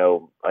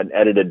an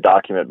edited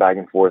document back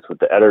and forth with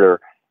the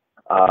editor.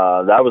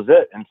 That was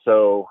it. And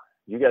so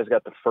you guys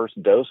got the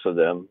first dose of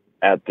them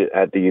at the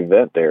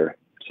event there.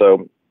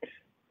 So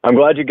I'm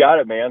glad you got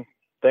it, man.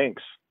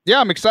 Thanks. Yeah,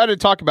 I'm excited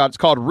to talk about it. It's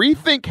called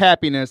Rethink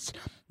Happiness.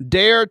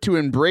 Dare to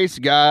embrace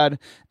God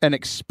and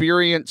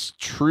experience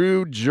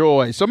true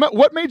joy. So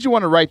what made you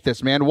want to write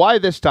this, man? Why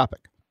this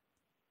topic?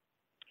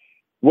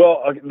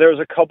 Well, there's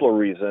a couple of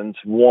reasons.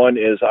 One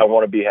is I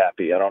want to be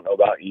happy. I don't know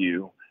about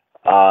you.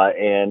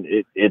 And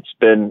it's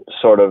been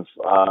sort of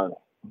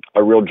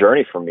a real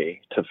journey for me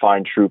to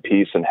find true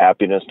peace and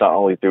happiness, not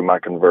only through my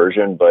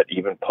conversion, but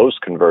even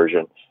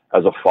post-conversion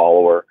as a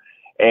follower.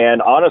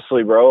 And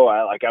honestly, bro,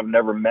 I've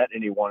never met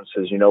anyone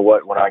who says, you know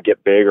what, when I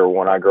get big or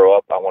when I grow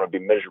up, I want to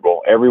be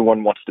miserable.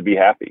 Everyone wants to be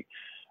happy.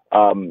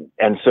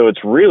 And so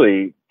it's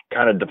really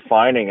kind of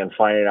defining and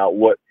finding out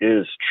what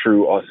is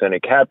true,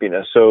 authentic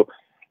happiness. So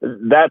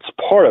that's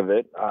part of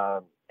it.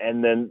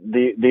 And then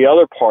the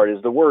other part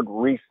is the word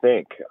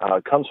rethink.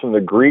 Comes from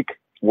the Greek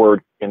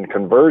word in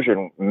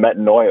conversion,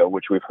 metanoia,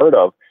 which we've heard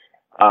of.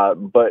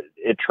 But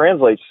it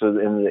translates to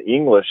in the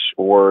English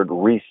word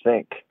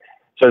rethink.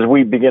 So as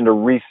we begin to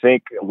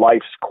rethink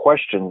life's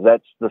questions,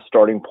 that's the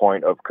starting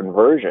point of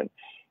conversion.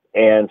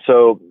 And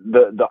so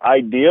the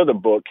idea of the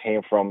book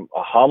came from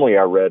a homily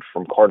I read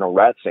from Cardinal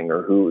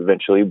Ratzinger, who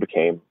eventually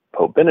became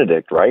Pope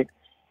Benedict, right?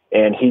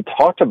 And he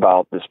talked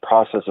about this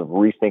process of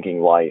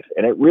rethinking life.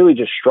 And it really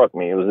just struck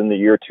me. It was in the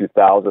year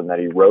 2000 that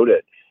he wrote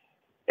it.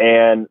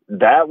 And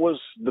that was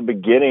the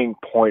beginning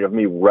point of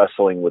me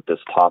wrestling with this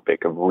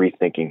topic of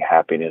rethinking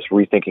happiness,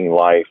 rethinking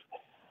life.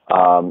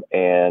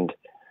 And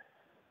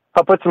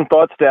I put some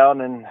thoughts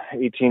down, and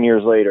 18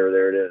 years later,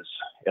 there it is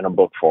in a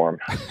book form.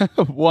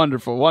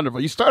 Wonderful,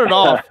 wonderful. You started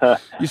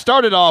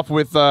off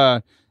with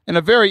in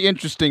a very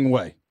interesting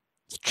way.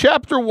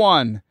 Chapter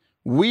 1,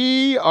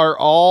 we are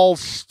all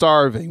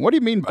starving. What do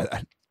you mean by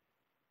that?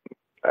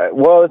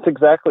 Well, it's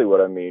exactly what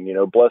I mean.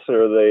 Blessed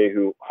are they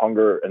who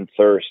hunger and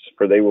thirst,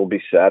 for they will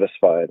be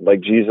satisfied.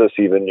 Like Jesus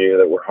even knew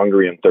that we're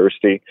hungry and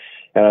thirsty.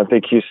 And I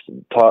think he's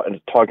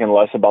talking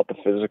less about the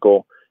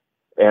physical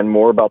and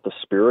more about the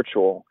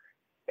spiritual.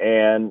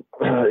 And,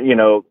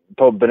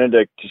 Pope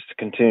Benedict, just to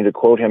continue to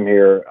quote him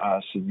here,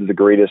 said the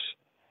greatest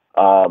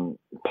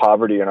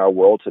poverty in our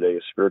world today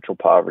is spiritual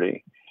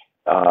poverty.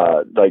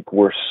 Like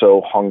we're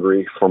so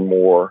hungry for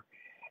more.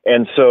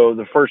 And so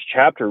the first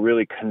chapter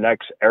really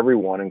connects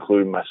everyone,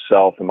 including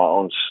myself and my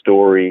own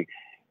story,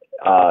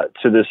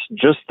 to this,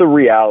 just the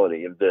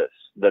reality of this,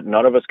 that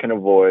none of us can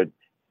avoid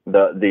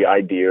the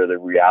idea or the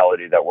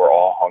reality that we're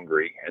all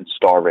hungry and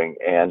starving.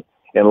 And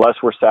unless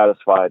we're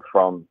satisfied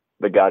from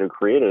the God who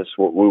created us,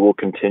 we will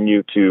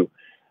continue to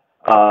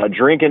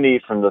drink and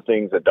eat from the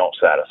things that don't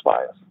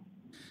satisfy us.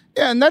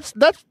 Yeah, and that's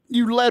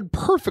you led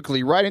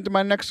perfectly right into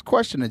my next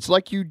question. It's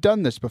like you've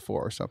done this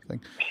before or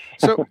something.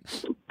 So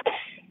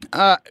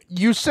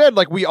you said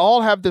like we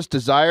all have this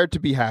desire to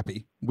be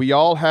happy. We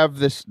all have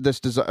this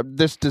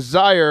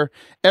desire.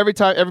 Every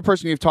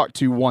person you've talked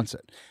to wants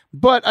it.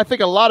 But I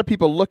think a lot of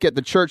people look at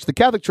the church, the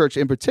Catholic Church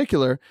in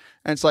particular,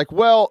 and it's like,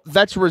 well,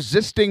 that's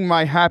resisting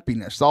my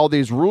happiness. All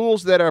these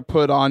rules that are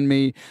put on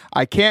me.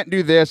 I can't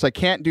do this. I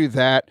can't do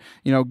that.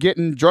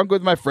 Getting drunk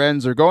with my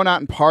friends or going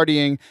out and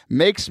partying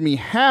makes me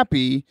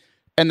happy.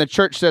 And the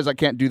church says I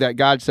can't do that.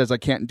 God says I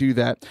can't do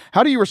that.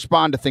 How do you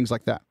respond to things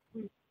like that?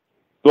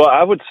 Well,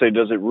 I would say,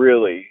 is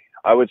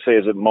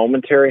it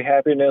momentary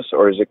happiness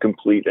or is it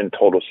complete and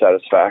total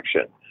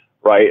satisfaction?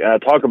 Right. And I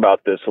talk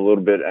about this a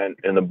little bit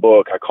in the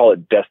book. I call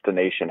it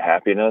destination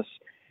happiness.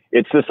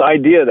 It's this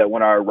idea that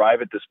when I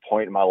arrive at this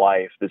point in my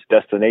life, this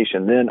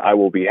destination, then I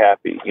will be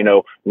happy.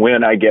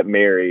 When I get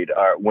married,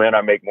 when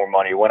I make more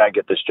money, when I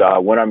get this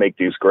job, when I make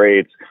these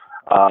grades,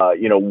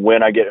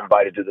 when I get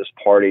invited to this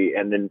party.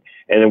 And then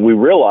we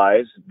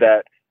realize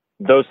that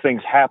those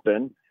things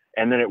happen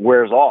and then it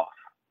wears off.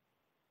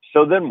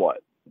 So then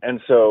what? And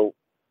so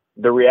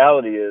the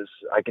reality is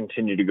I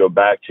continue to go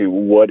back to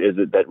what is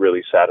it that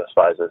really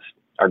satisfies us,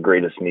 our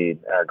greatest need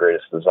and our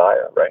greatest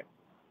desire, right?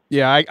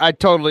 Yeah, I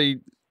totally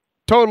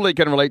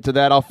can relate to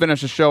that. I'll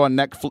finish a show on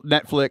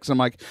Netflix. I'm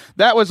like,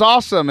 that was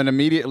awesome. And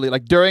immediately,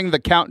 like during the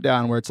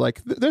countdown where it's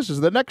like, this is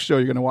the next show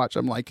you're going to watch.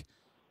 I'm like,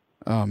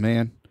 oh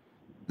man.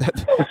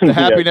 The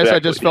happiness exactly. I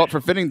just felt for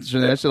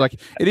finishing this, like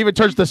it even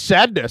turns to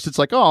sadness. It's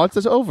like, oh, it's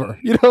over,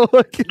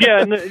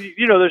 Yeah, and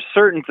there's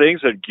certain things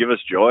that give us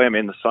joy. I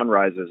mean, the sun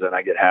rises and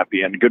I get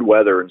happy, and good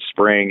weather and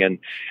spring, and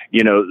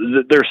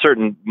there are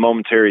certain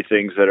momentary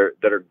things that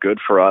are good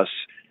for us,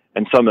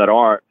 and some that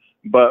aren't.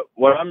 But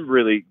what I'm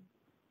really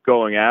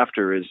going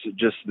after is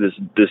just this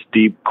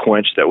deep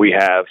quench that we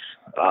have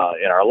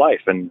in our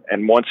life, and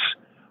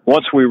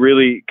once we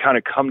really kind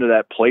of come to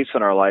that place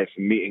in our life,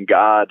 meeting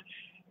God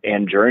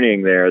and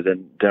journeying there,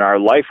 then our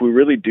life, we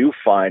really do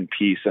find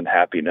peace and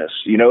happiness.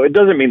 It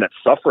doesn't mean that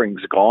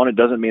suffering's gone. It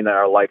doesn't mean that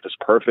our life is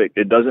perfect.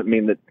 It doesn't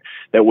mean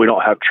that we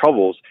don't have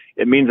troubles.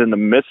 It means in the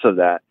midst of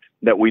that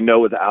we know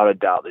without a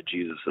doubt that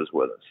Jesus is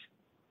with us.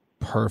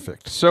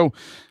 Perfect. So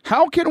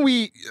how can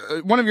we,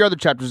 one of your other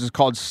chapters is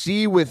called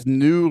See with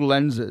New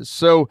Lenses.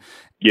 So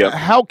yeah,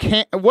 how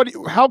can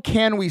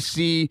we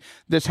see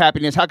this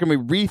happiness? How can we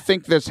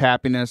rethink this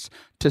happiness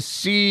to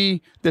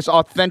see this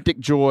authentic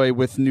joy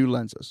with new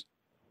lenses?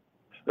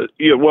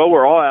 Yeah, well,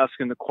 we're all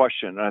asking the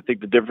question. And I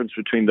think the difference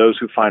between those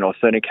who find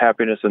authentic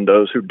happiness and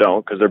those who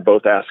don't, because they're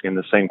both asking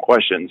the same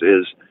questions,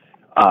 is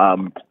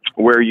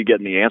where are you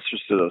getting the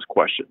answers to those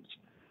questions?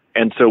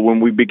 And so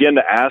when we begin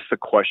to ask the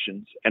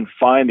questions and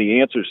find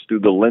the answers through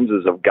the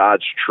lenses of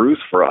God's truth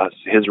for us,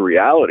 his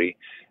reality,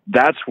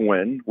 that's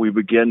when we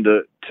begin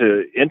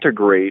to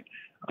integrate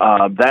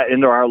that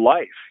into our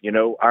life,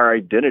 our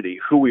identity,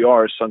 who we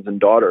are as sons and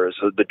daughters,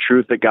 the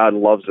truth that God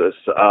loves us,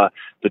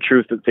 the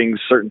truth that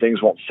certain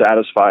things won't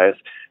satisfy us.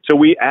 So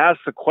we ask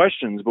the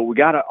questions, but we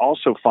got to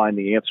also find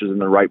the answers in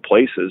the right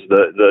places,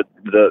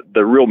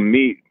 the real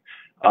meat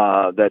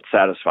that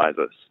satisfies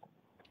us.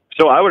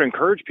 So I would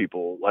encourage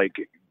people,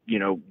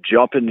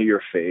 jump into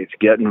your faith,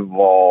 get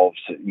involved,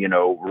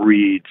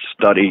 read,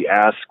 study,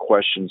 ask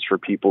questions for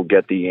people,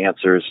 get the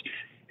answers,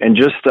 and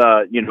just,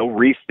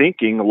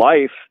 rethinking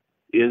life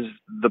is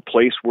the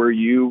place where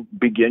you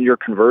begin your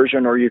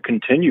conversion or you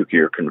continue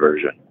your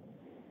conversion.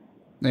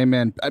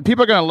 Amen.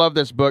 People are going to love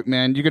this book,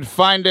 man. You can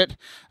find it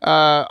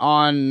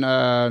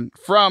I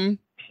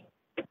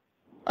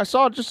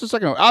saw it just a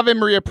second ago, Ave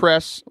Maria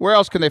Press. Where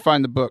else can they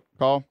find the book,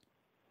 Paul?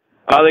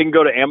 They can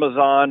go to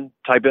Amazon,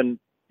 type in,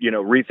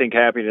 Rethink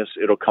Happiness.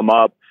 It'll come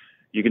up.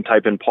 You can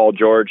type in Paul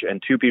George,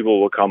 and 2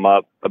 people will come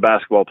up, a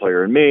basketball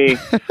player and me.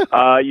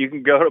 You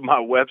can go to my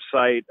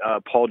website,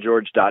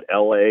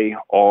 paulgeorge.la,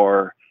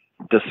 or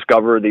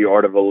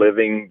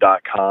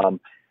discovertheartofaLiving.com.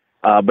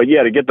 But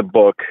yeah, to get the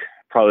book,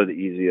 probably the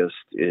easiest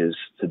is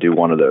to do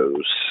one of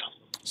those.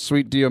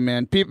 Sweet deal,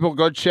 man. People,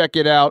 go check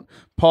it out.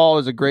 Paul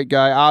is a great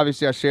guy.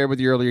 Obviously, I shared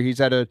with you earlier, he's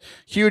had a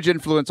huge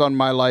influence on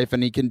my life,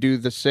 and he can do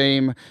the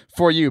same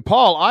for you.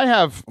 Paul, I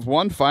have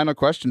one final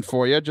question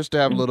for you, just to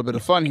have a little bit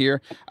of fun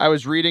here. I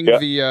was reading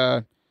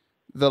the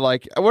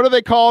like, what are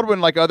they called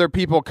when like other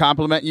people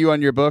compliment you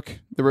on your book?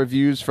 The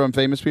reviews from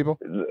famous people?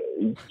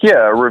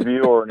 Yeah, a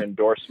review or an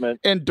endorsement.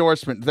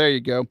 Endorsement. There you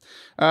go.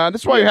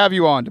 That's why I have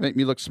you on, to make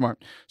me look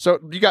smart. So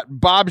you got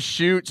Bob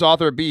Schutz,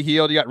 author of Be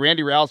Healed. You got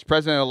Randy Rouse,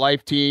 president of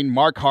Life Teen.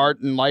 Mark Hart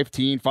and Life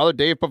Teen. Father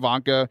Dave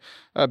Pavanka.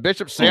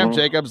 Bishop Sam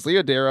Jacobs.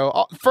 Leo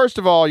Darrow. First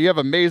of all, you have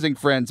amazing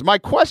friends. My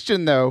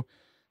question, though,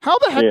 how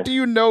the heck do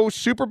you know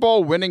Super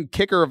Bowl winning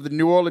kicker of the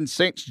New Orleans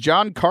Saints,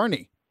 John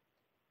Carney?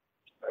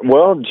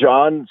 Well,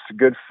 John's a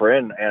good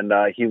friend, and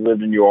he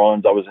lived in New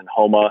Orleans. I was in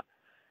Homa.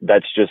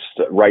 That's just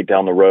right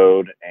down the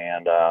road.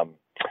 And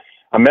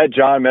I met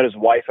John, met his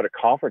wife at a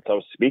conference I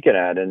was speaking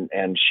at,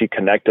 and she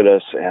connected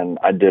us, and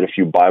I did a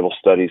few Bible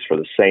studies for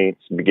the Saints,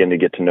 began to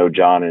get to know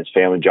John and his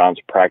family. John's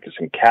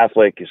practicing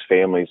Catholic, his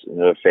family's in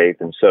the faith.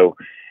 And so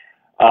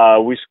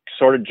we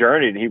sort of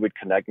journeyed. He would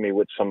connect me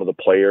with some of the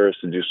players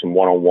to do some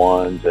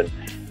one-on-ones. And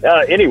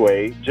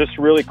anyway, just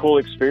really cool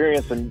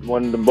experience. And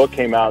when the book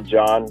came out,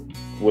 John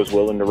was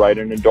willing to write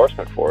an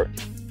endorsement for it.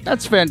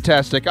 That's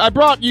fantastic. I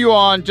brought you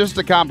on just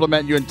to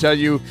compliment you and tell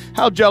you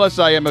how jealous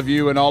I am of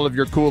you and all of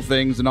your cool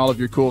things and all of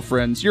your cool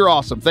friends. You're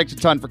awesome. Thanks a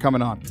ton for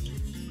coming on.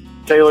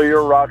 Taylor, you're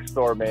a rock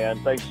star,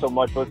 man. Thanks so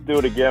much. Let's do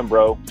it again,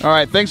 bro. All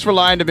right. Thanks for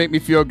lying to make me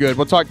feel good.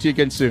 We'll talk to you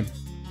again soon.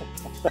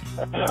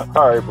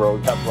 All right, bro.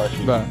 God bless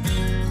you. Bye.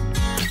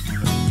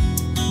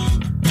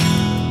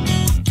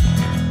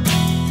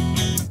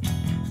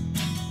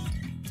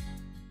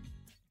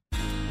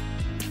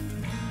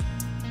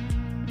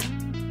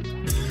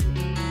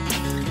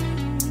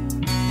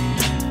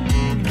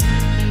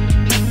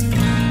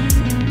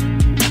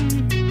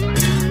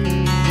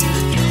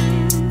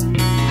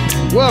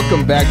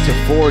 Welcome back to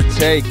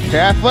Forte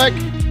Catholic.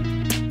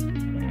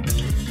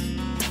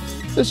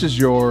 This is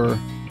your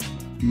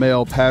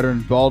male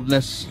pattern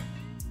baldness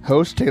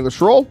host, Taylor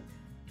Schroll,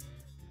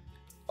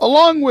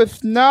 along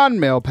with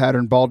non-male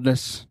pattern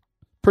baldness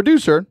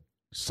producer,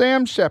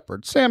 Sam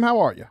Shepard. Sam, how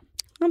are you?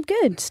 I'm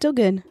good. Still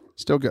good.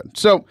 Still good.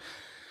 So,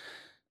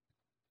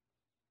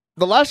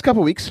 the last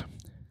couple weeks,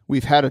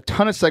 we've had a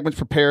ton of segments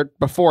prepared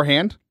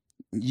beforehand.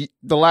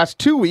 The last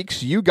 2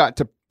 weeks, you got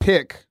to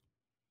pick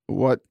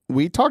what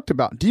we talked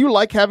about. Do you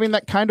like having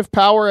that kind of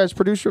power as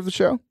producer of the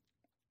show?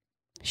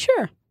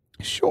 Sure.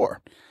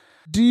 Sure.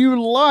 Do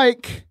you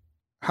like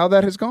how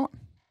that has gone?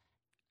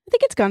 I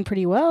think it's gone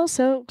pretty well,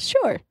 so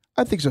sure.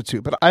 I think so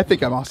too, but I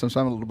think I'm awesome,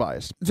 so I'm a little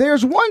biased.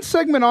 There's one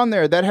segment on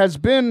there that has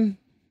been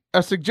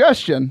a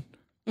suggestion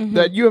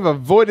that you have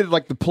avoided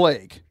like the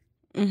plague.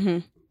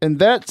 And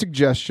that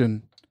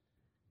suggestion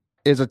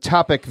is a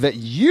topic that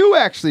you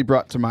actually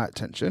brought to my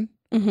attention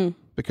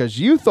because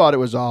you thought it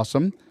was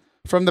awesome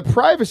from the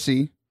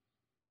privacy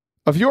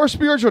of your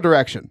spiritual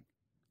direction.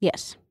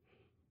 Yes.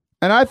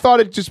 And I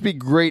thought it'd just be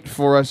great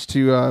for us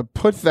to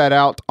put that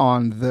out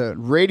on the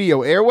radio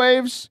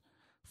airwaves,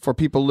 for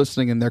people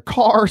listening in their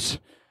cars,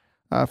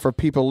 for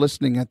people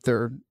listening at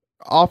their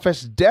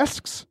office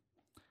desks,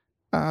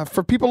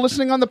 for people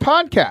listening on the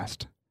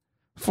podcast,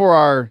 for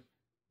our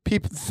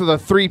people, for the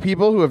 3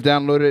 people who have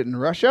downloaded it in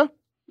Russia,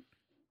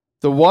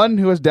 the 1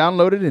 who has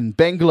downloaded in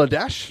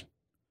Bangladesh.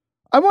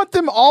 I want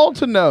them all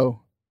to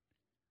know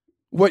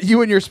what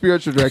you and your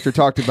spiritual director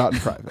talked about in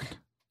private.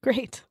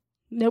 Great.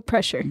 No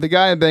pressure. The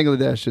guy in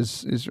Bangladesh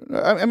is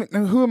I mean,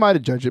 who am I to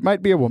judge? It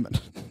might be a woman.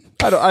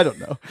 I don't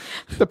know.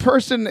 The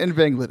person in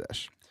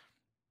Bangladesh.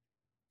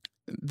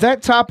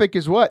 That topic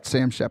is what,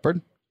 Sam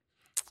Shepard?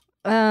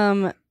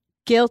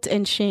 Guilt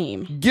and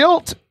shame.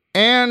 Guilt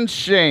and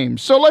shame.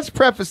 So let's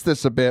preface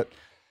this a bit.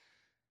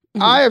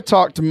 I have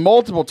talked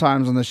multiple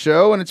times on the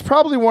show, and it's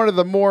probably one of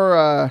the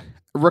more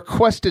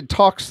requested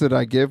talks that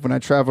I give when I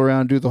travel around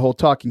and do the whole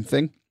talking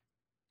thing,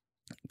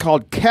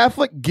 called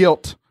Catholic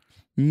Guilt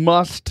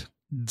Must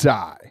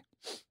Die.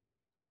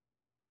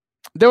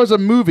 There was a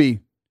movie.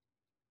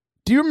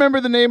 Do you remember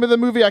the name of the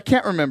movie? I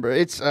can't remember.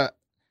 It's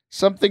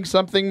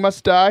something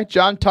Must Die.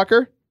 John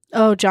Tucker.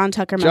 Oh, John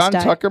Tucker Must Die.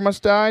 John Tucker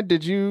Must Die.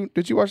 Did you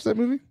watch that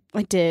movie?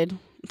 I did.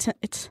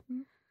 It's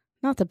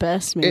not the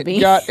best movie.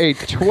 It got a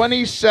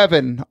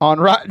 27 on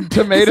Rotten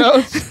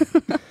Tomatoes.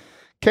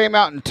 Came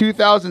out in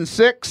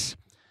 2006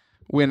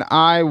 when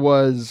I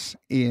was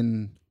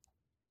in,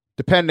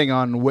 depending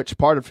on which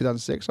part of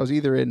 2006, I was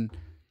either in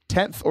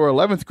 10th or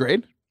 11th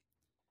grade.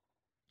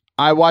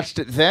 I watched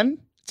it then.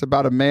 It's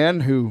about a man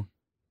who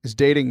is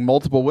dating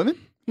multiple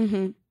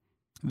women.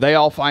 They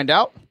all find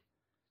out.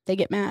 They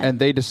get mad. And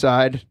they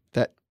decide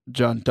that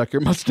John Tucker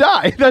must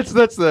die. That's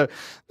the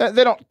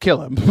they don't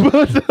kill him,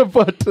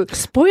 but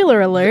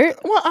Spoiler alert.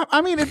 well,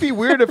 I mean, it'd be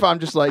weird if I'm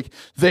just like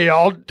they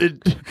all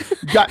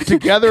got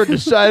together and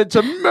decided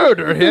to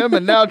murder him,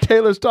 and now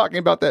Taylor's talking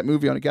about that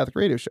movie on a Catholic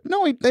radio show.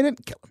 No, they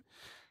didn't kill him,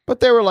 but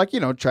they were like,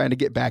 trying to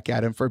get back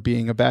at him for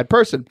being a bad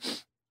person.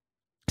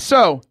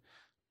 So,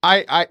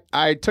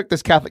 I took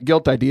this Catholic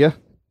guilt idea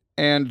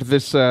and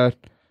this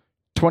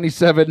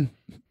 27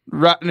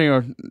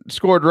 rotten,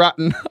 scored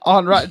rotten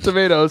on Rotten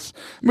Tomatoes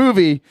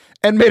movie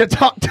and made a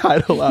talk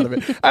title out of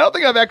it. I don't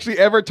think I've actually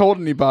ever told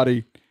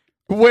anybody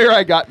where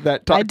I got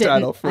that talk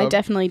title from. I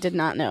definitely did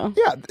not know.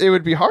 Yeah, it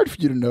would be hard for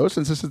you to know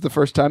since this is the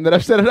first time that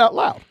I've said it out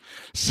loud.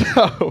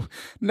 So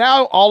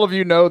now all of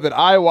you know that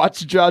I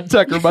watched John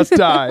Tucker Must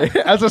Die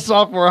as a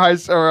sophomore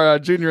or a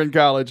junior in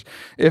college.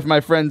 If my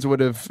friends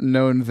would have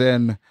known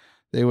then,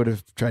 they would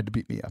have tried to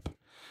beat me up.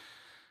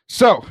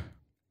 So,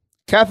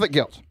 Catholic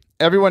guilt.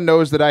 Everyone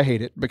knows that I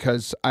hate it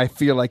because I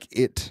feel like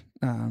it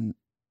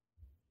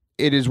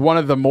is one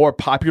of the more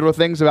popular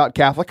things about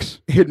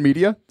Catholics in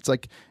media. It's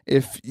like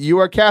if you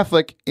are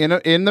Catholic in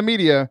the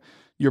media,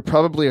 you're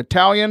probably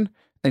Italian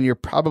and you're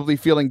probably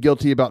feeling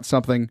guilty about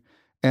something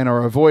and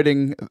are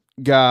avoiding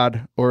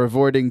God or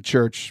avoiding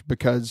church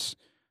because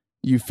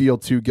you feel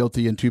too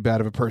guilty and too bad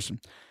of a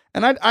person.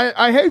 And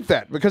I hate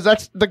that because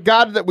that's the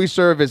God that we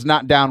serve is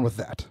not down with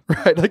that,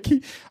 right? Like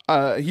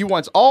he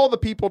wants all the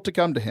people to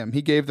come to him.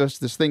 He gave us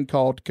this thing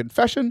called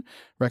confession,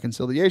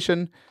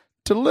 reconciliation,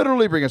 to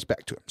literally bring us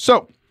back to him.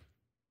 So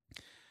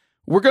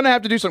we're going to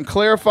have to do some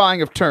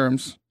clarifying of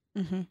terms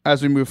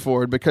as we move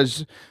forward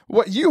because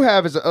what you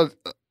have is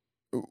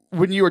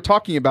when you were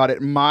talking about it,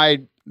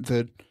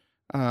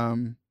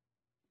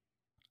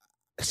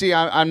 see,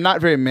 I'm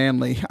not very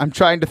manly. I'm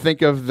trying to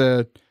think of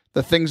the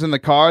things in the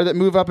car that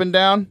move up and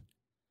down,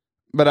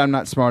 but I'm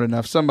not smart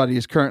enough. Somebody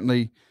is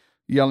currently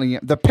yelling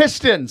at the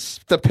pistons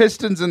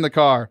in the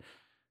car.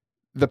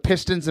 The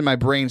pistons in my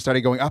brain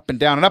started going up and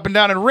down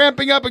and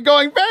ramping up and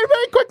going very,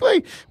 very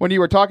quickly when you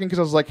were talking because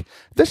I was like,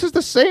 this is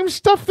the same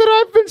stuff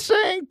that I've been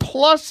saying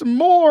plus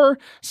more.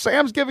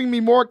 Sam's giving me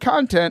more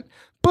content,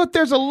 but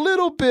there's a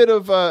little bit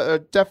of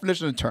a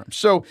definition of terms.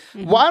 So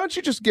why don't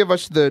you just give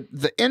us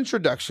the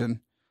introduction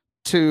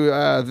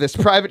to this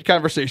private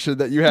conversation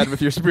that you had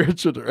with your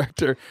spiritual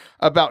director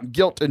about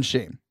guilt and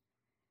shame.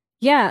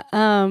 Yeah.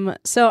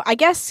 So I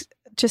guess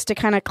just to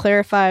kind of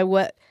clarify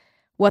what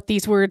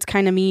these words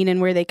kind of mean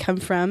and where they come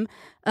from,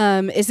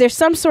 is there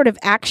some sort of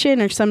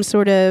action or some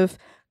sort of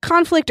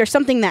conflict or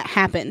something that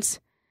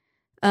happens?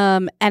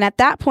 And at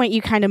that point,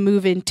 you kind of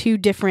move in two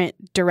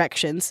different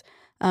directions.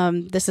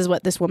 This is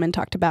what this woman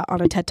talked about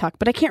on a TED Talk,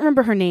 but I can't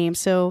remember her name.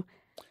 So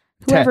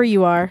whoever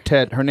you are.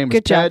 Ted. Her name was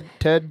Good job.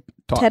 Ted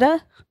Talk.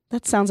 Tedda?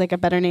 That sounds like a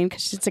better name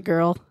because it's a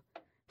girl.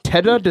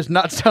 Tedda does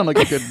not sound like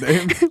a good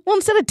name. Well,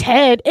 instead of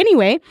Ted.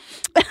 Anyway,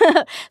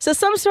 so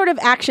some sort of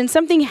action,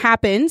 something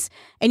happens,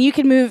 and you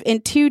can move in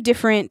two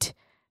different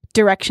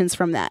directions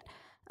from that.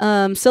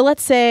 So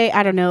let's say,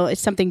 I don't know, it's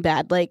something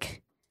bad,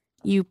 like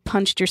you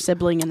punched your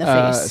sibling in the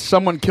face.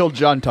 Someone killed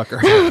John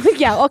Tucker.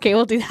 Yeah, okay,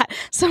 we'll do that.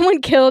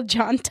 Someone killed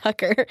John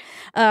Tucker.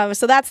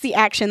 So that's the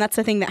action. That's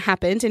the thing that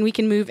happened, and we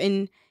can move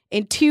in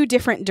two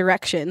different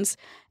directions.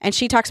 And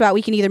she talks about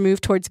we can either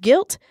move towards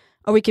guilt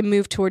or we can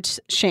move towards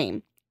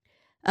shame.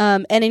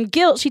 And in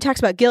guilt, she talks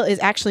about guilt is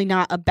actually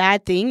not a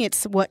bad thing.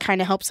 It's what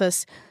kind of helps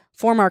us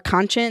form our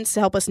conscience to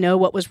help us know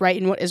what was right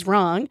and what is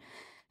wrong.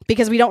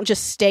 Because we don't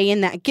just stay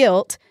in that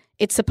guilt.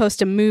 It's supposed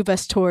to move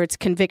us towards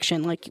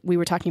conviction, like we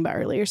were talking about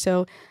earlier.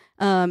 So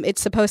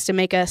it's supposed to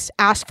make us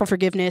ask for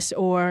forgiveness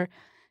or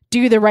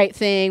do the right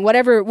thing,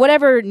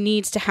 whatever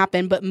needs to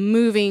happen, but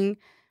moving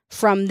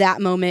from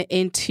that moment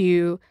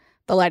into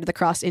the light of the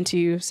cross,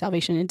 into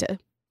salvation, into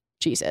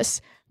Jesus.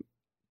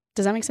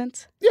 Does that make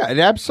sense? Yeah, it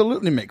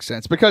absolutely makes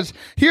sense because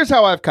here's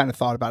how I've kind of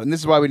thought about it, and this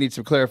is why we need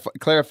some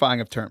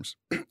clarifying of terms.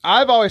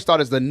 I've always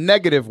thought as the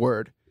negative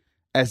word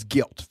as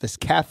guilt, this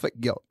Catholic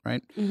guilt,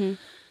 right? Mm-hmm.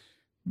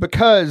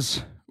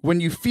 Because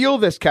when you feel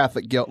this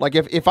Catholic guilt, like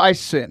if I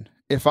sin,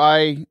 if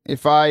I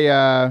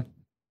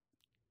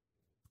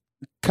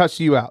cuss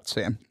you out,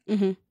 Sam,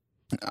 mm-hmm.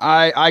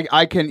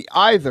 I can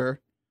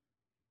either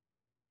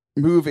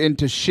move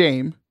into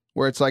shame,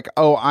 where it's like,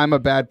 oh, I'm a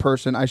bad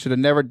person. I should have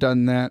never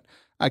done that.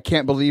 I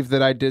can't believe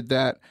that I did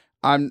that.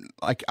 I'm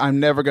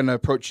never going to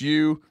approach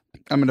you.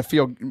 I'm going to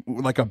feel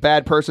like a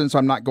bad person, so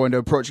I'm not going to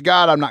approach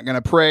God. I'm not going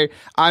to pray.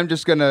 I'm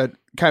just going to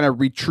kind of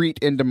retreat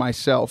into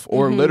myself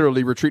or mm-hmm.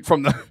 literally retreat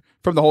from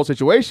the whole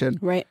situation.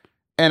 Right.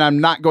 And I'm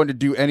not going to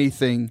do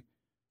anything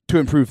to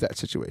improve that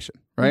situation,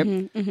 right?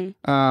 Mm-hmm,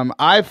 mm-hmm.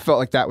 I felt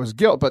like that was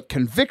guilt, but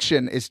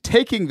conviction is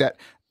taking that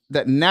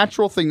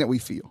natural thing that we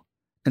feel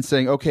and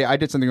saying, okay, I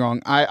did something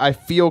wrong. I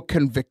feel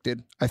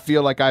convicted. I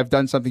feel like I've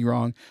done something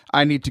wrong.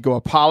 I need to go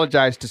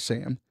apologize to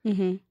Sam.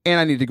 Mm-hmm. And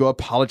I need to go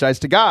apologize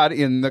to God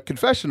in the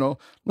confessional.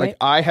 Like, right.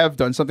 I have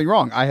done something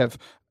wrong. I have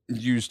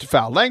used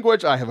foul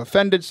language. I have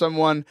offended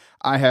someone.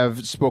 I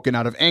have spoken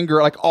out of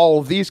anger, like all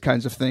of these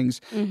kinds of things.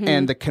 Mm-hmm.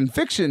 And the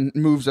conviction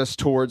moves us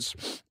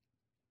towards,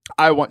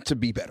 I want to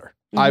be better.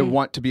 I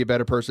want to be a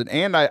better person,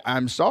 and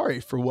I'm sorry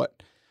for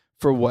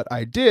what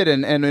I did,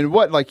 and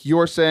what like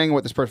you're saying,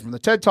 what this person from the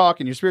TED Talk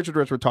and your spiritual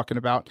director were talking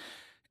about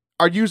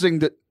are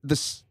using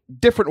this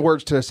different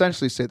words to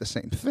essentially say the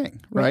same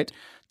thing, right?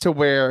 To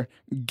where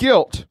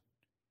guilt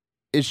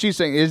is, she's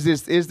saying, is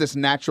this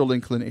natural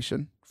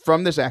inclination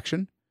from this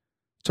action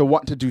to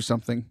want to do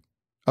something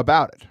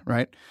about it,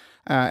 right?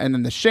 And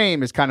then the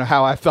shame is kind of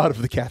how I thought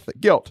of the Catholic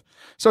guilt.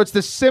 So it's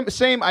the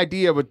same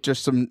idea with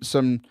just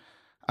some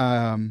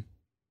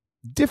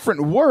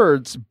different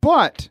words,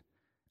 but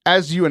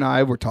as you and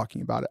I were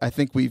talking about it, I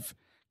think we've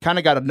kind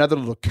of got another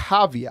little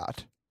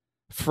caveat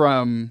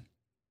from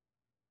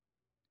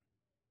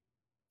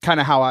kind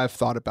of how I've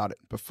thought about it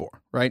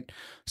before, right?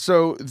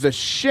 So the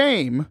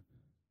shame,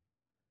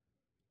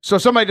 so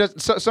somebody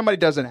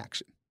does an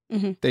action.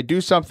 Mm-hmm. They do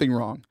something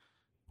wrong.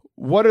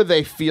 What are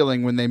they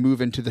feeling when they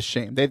move into the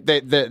shame?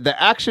 The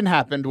action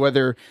happened,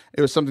 whether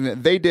it was something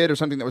that they did or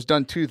something that was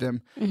done to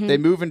them. Mm-hmm. They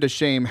move into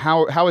shame.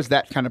 How is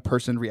that kind of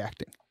person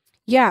reacting?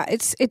 Yeah,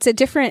 it's a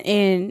different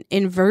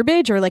in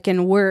verbiage or like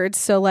in words.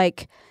 So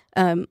like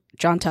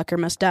John Tucker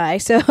must die.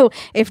 So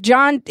if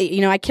John,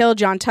 I killed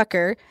John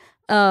Tucker,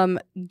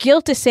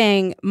 guilt is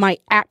saying my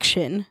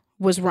action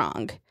was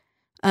wrong,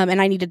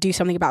 and I need to do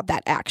something about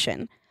that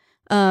action.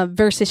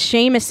 Versus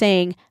shame is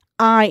saying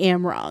I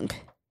am wrong.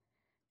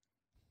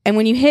 And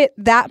when you hit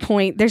that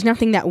point, there's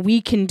nothing that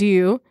we can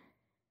do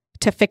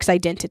to fix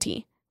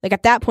identity. Like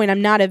at that point,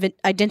 I'm not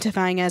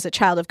identifying as a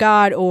child of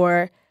God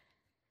or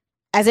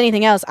as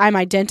anything else. I'm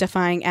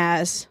identifying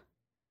as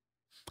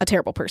a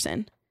terrible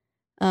person.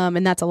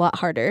 And that's a lot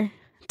harder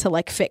to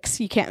like fix.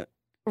 You can't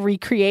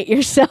recreate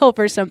yourself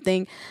or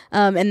something.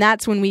 And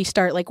that's when we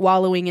start like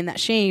wallowing in that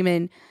shame,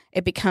 and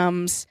it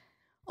becomes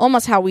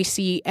almost how we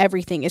see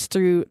everything is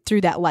through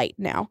that light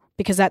now,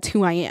 because that's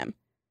who I am.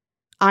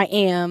 I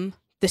am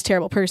this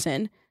terrible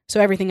person. So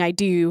everything I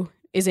do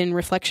is in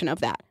reflection of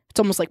that. It's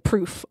almost like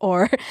proof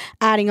or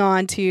adding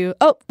on to,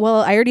 oh,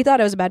 well, I already thought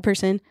I was a bad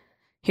person.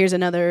 Here's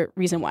another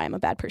reason why I'm a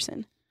bad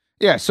person.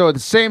 Yeah, so the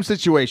same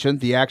situation,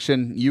 the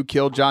action, you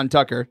killed John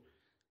Tucker.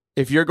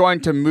 If you're going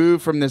to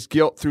move from this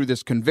guilt through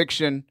this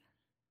conviction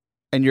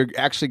and you're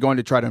actually going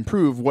to try to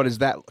improve, what does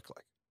that look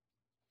like?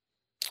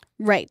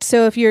 Right.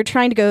 So if you're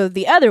trying to go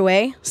the other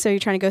way, so you're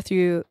trying to go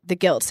through the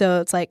guilt.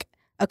 So it's like,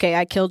 okay,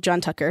 I killed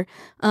John Tucker.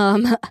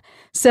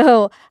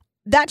 So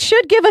that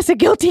should give us a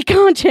guilty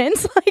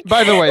conscience. Like,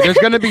 by the way, there's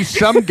going to be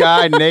some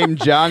guy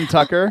named John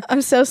Tucker.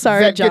 I'm so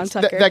sorry, John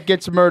Tucker. That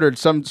gets murdered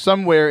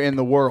somewhere in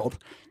the world.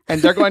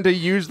 And they're going to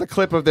use the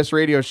clip of this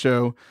radio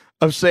show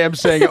of Sam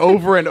saying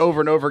over and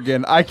over and over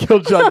again, I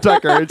killed John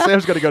Tucker, and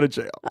Sam's going to go to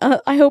jail.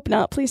 I hope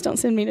not. Please don't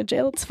send me to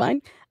jail. It's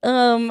fine.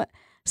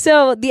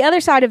 So the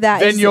other side of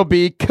that is... Then you'll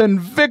be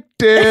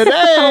convicted.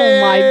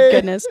 Hey! Oh, my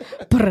goodness.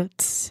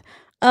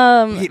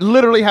 He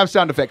literally have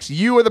sound effects.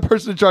 You are the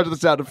person in charge of the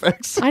sound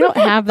effects. I don't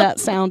have that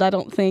sound, I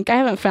don't think. I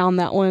haven't found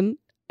that one.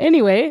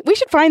 Anyway, we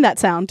should find that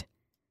sound.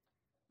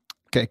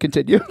 Okay,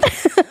 continue.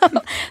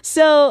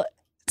 So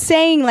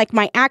saying like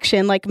my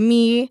action, like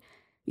me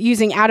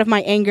using out of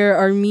my anger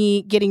or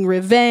me getting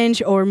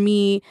revenge or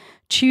me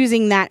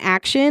choosing that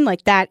action,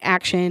 like that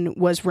action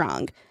was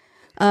wrong.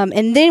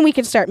 And then we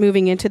can start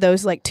moving into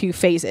those like two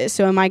phases.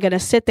 So am I going to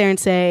sit there and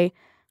say,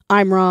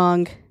 I'm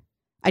wrong,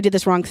 I did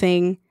this wrong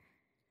thing?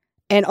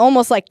 And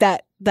almost like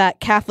that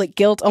Catholic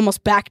guilt,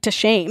 almost back to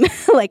shame,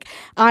 like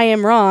I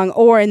am wrong.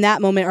 Or in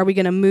that moment, are we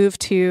going to move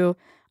to,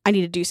 I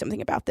need to do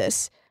something about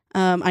this.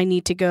 I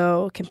need to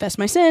go confess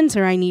my sins,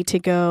 or I need to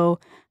go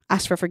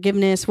ask for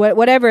forgiveness,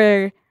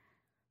 whatever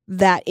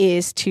that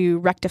is to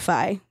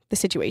rectify the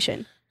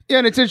situation. Yeah,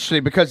 and it's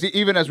interesting because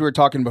even as we were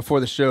talking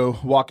before the show,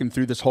 walking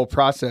through this whole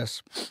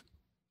process,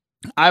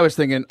 I was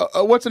thinking,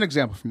 what's an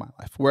example from my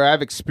life where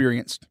I've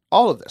experienced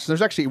all of this?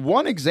 There's actually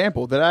one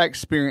example that I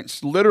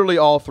experienced literally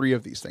all three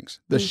of these things.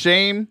 The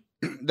shame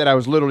that I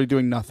was literally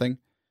doing nothing,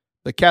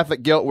 the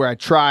Catholic guilt where I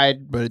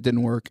tried, but it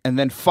didn't work, and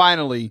then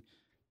finally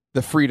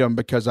the freedom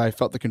because I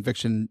felt the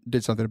conviction,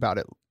 did something about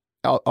it,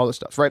 all this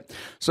stuff, right?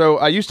 So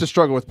I used to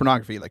struggle with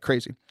pornography like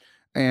crazy.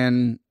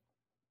 And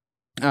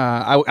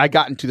I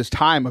got into this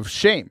time of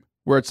shame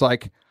where it's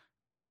like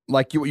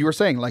you were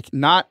saying, like,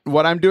 not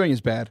what I'm doing is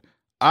bad.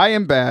 I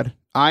am bad.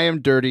 I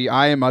am dirty.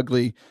 I am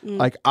ugly.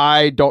 Like,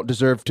 I don't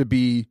deserve to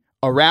be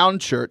around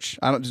church.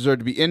 I don't deserve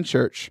to be in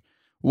church.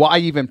 Why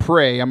even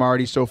pray? I'm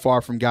already so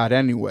far from God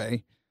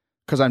anyway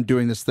because I'm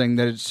doing this thing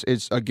that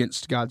is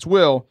against God's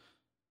will.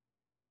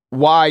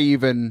 Why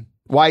even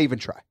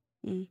try?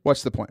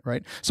 What's the point,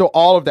 right? So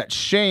all of that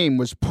shame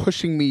was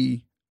pushing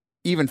me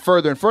even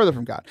further and further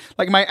from God.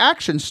 Like my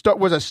action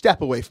was a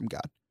step away from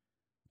God.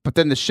 But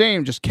then the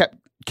shame just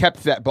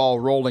kept that ball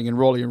rolling and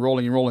rolling and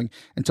rolling and rolling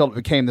until it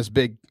became this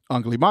big,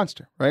 ugly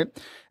monster, right?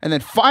 And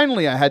then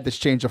finally I had this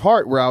change of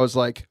heart where I was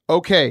like,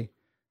 okay,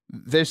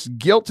 this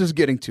guilt is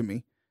getting to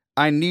me.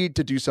 I need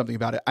to do something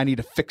about it. I need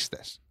to fix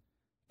this.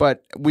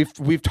 But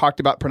we've talked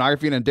about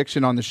pornography and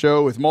addiction on the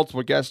show with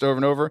multiple guests over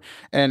and over.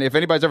 And if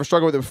anybody's ever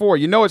struggled with it before,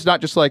 you know it's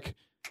not just like,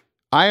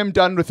 I am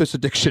done with this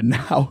addiction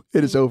now.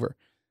 It is over.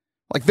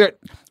 Like there,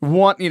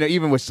 one,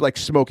 even with like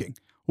smoking,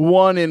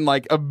 1 in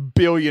like a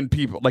billion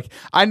people. Like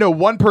I know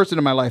one person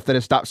in my life that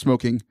has stopped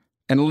smoking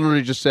and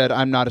literally just said,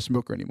 I'm not a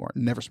smoker anymore.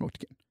 Never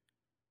smoked again.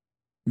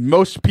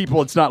 Most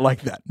people, it's not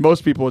like that.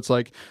 Most people, it's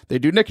like they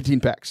do nicotine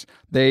packs.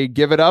 They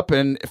give it up,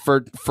 and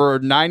for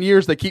 9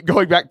 years, they keep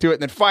going back to it.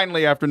 And then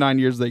finally, after 9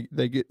 years, they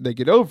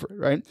get over it,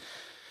 right?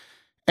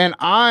 And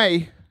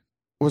I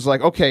was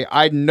like, okay,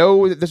 I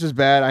know that this is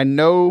bad. I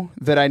know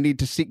that I need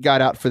to seek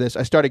God out for this.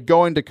 I started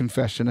going to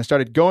confession. I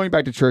started going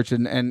back to church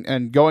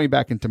and going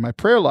back into my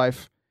prayer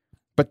life.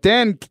 But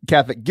then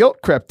Catholic guilt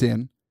crept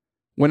in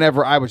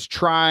whenever I was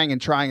trying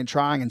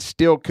and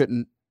still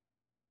couldn't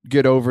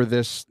get over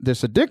this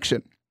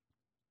addiction.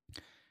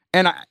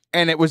 And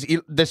it was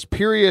this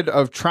period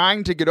of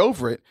trying to get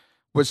over it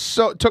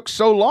took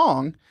so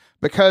long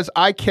because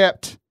I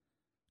kept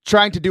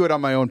trying to do it on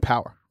my own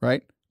power,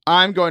 right?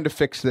 I'm going to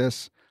fix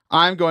this.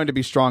 I'm going to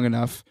be strong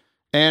enough.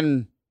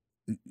 And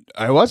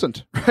I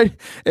wasn't, right?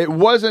 It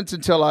wasn't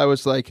until I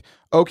was like,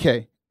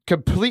 okay,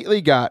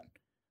 completely got,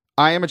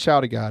 I am a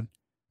child of God.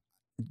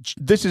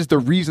 This is the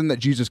reason that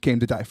Jesus came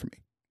to die for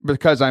me,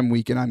 because I'm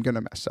weak and I'm going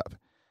to mess up.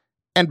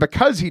 And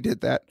because he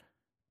did that,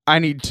 I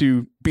need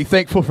to be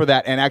thankful for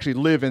that and actually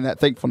live in that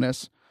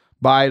thankfulness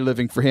by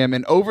living for him.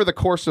 And over the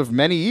course of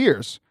many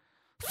years,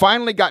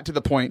 finally got to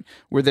the point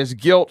where this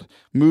guilt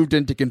moved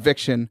into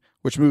conviction,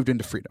 which moved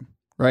into freedom,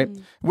 right?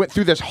 Went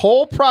through this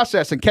whole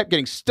process and kept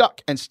getting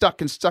stuck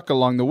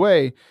along the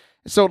way.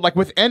 So like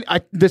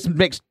this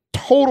makes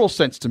total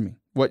sense to me,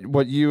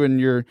 what you and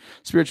your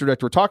spiritual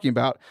director were talking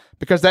about,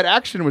 because that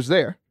action was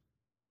there.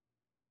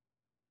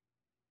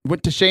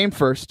 Went to shame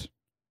first.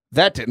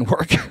 That didn't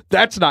work.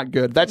 That's not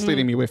good. That's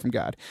leading me away from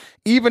God.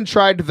 Even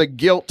tried to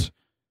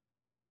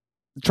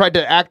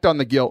act on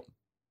the guilt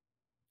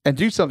and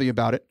do something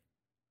about it,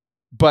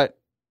 but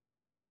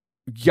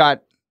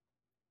got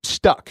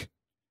stuck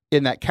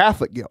in that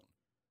Catholic guilt.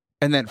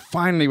 And then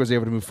finally was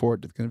able to move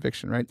forward to the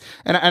conviction, right?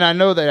 And I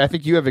know that I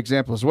think you have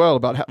examples as well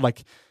about how,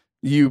 like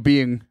you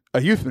being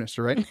a youth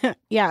minister, right?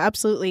 Yeah,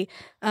 absolutely.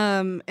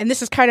 And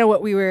this is kind of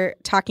what we were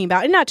talking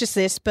about. And not just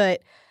this,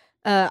 but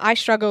I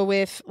struggle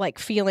with like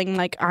feeling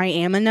like I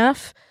am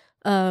enough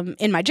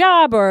in my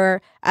job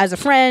or as a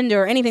friend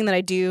or anything that I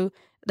do.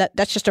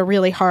 That's just a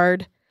really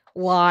hard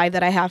lie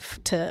that I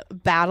have to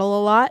battle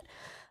a lot.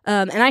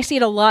 And I see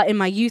it a lot in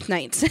my youth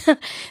nights.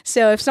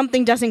 So if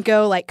something doesn't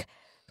go like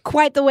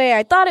quite the way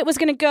I thought it was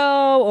going to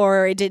go,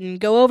 or it didn't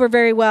go over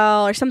very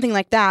well or something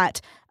like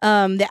that,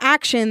 the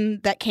action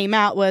that came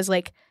out was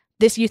like,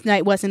 this youth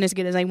night wasn't as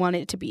good as I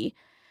wanted it to be.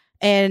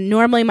 And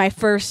normally my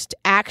first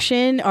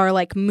action or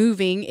like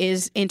moving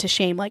is into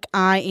shame. Like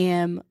I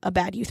am a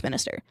bad youth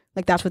minister.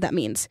 Like that's what that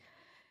means.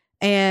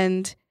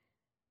 And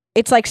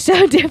it's like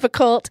so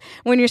difficult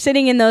when you're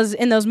sitting in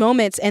those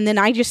moments. And then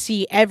I just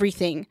see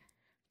everything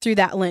through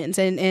that lens.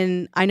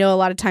 And I know a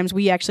lot of times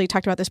we actually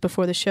talked about this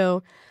before the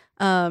show.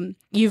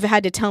 You've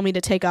had to tell me to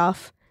take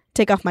off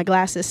my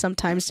glasses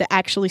sometimes to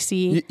actually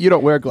see you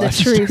don't wear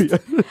glasses, the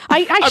truth.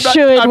 I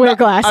should wear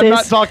glasses. I'm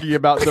not talking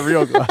about the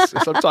real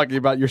glasses. I'm talking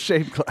about your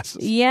shame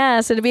glasses.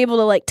 Yeah, so to be able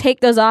to like take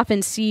those off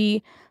and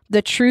see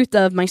the truth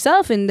of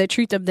myself and the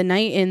truth of the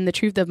night and the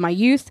truth of my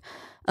youth.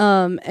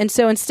 And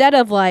so instead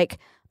of like,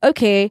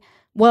 okay,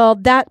 well,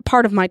 that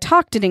part of my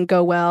talk didn't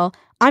go well,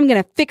 I'm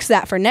going to fix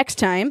that for next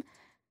time,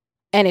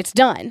 and it's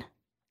done.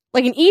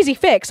 Like an easy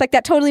fix, like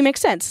that totally makes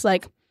sense.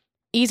 Like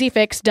easy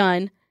fix,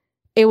 done.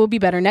 It will be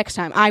better next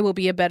time. I will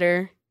be a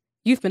better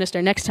youth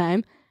minister next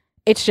time.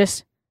 It's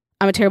just,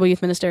 I'm a terrible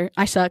youth minister.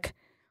 I suck.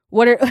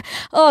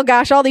 Oh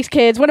gosh, all these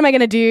kids, what am I going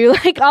to do?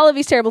 Like all of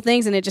these terrible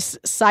things. And it just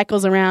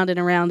cycles around and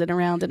around and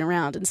around and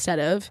around instead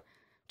of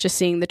just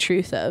seeing the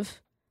truth of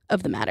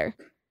the matter.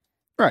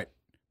 Right.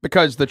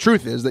 Because the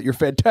truth is that you're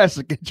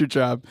fantastic at your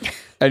job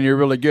and you're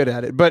really good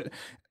at it. But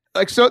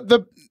like, so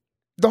the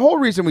whole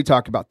reason we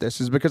talk about this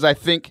is because I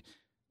think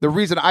the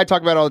reason I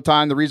talk about it all the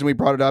time, the reason we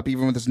brought it up,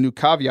 even with this new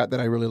caveat that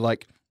I really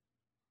like,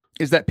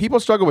 is that people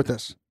struggle with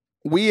this.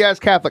 We as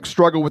Catholics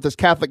struggle with this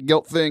Catholic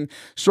guilt thing,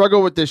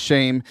 struggle with this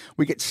shame.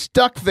 We get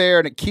stuck there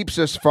and it keeps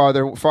us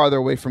farther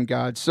away from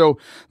God. So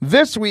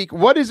this week,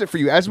 what is it for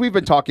you? As we've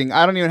been talking,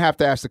 I don't even have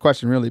to ask the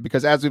question really,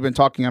 because as we've been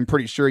talking, I'm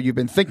pretty sure you've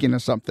been thinking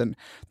of something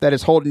that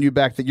is holding you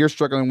back, that you're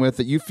struggling with,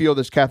 that you feel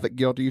this Catholic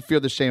guilt, or you feel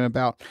the shame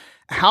about.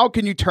 How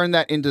can you turn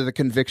that into the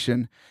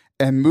conviction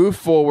and move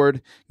forward,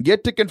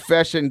 get to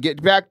confession,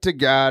 get back to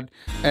God,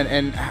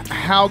 and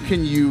how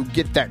can you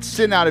get that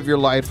sin out of your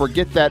life, or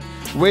get that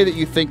way that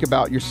you think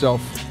about yourself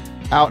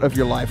out of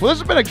your life? Well, this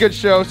has been a good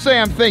show.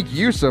 Sam, thank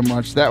you so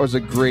much. That was a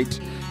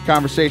great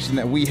conversation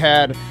that we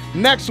had.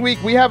 Next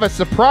week, we have a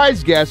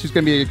surprise guest who's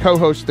going to be a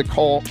co-host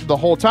the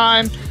whole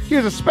time. He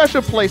has a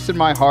special place in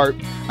my heart.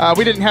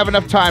 We didn't have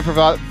enough time for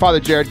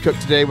Father Jared Cook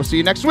today. We'll see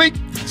you next week.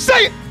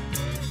 Say it!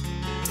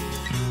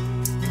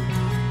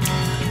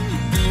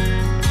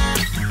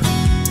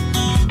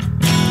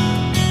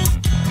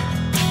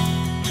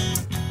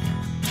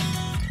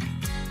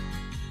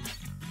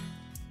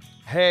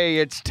 Hey,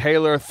 it's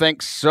Taylor.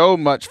 Thanks so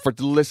much for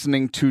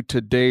listening to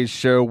today's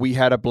show. We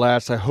had a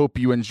blast. I hope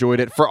you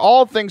enjoyed it. For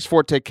all things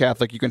Forte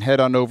Catholic, you can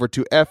head on over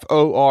to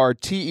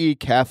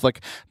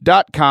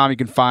fortecatholic.com. You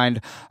can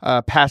find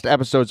past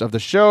episodes of the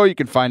show. You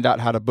can find out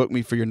how to book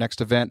me for your next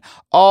event.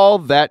 All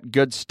that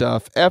good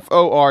stuff.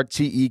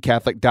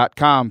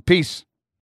 fortecatholic.com. Peace.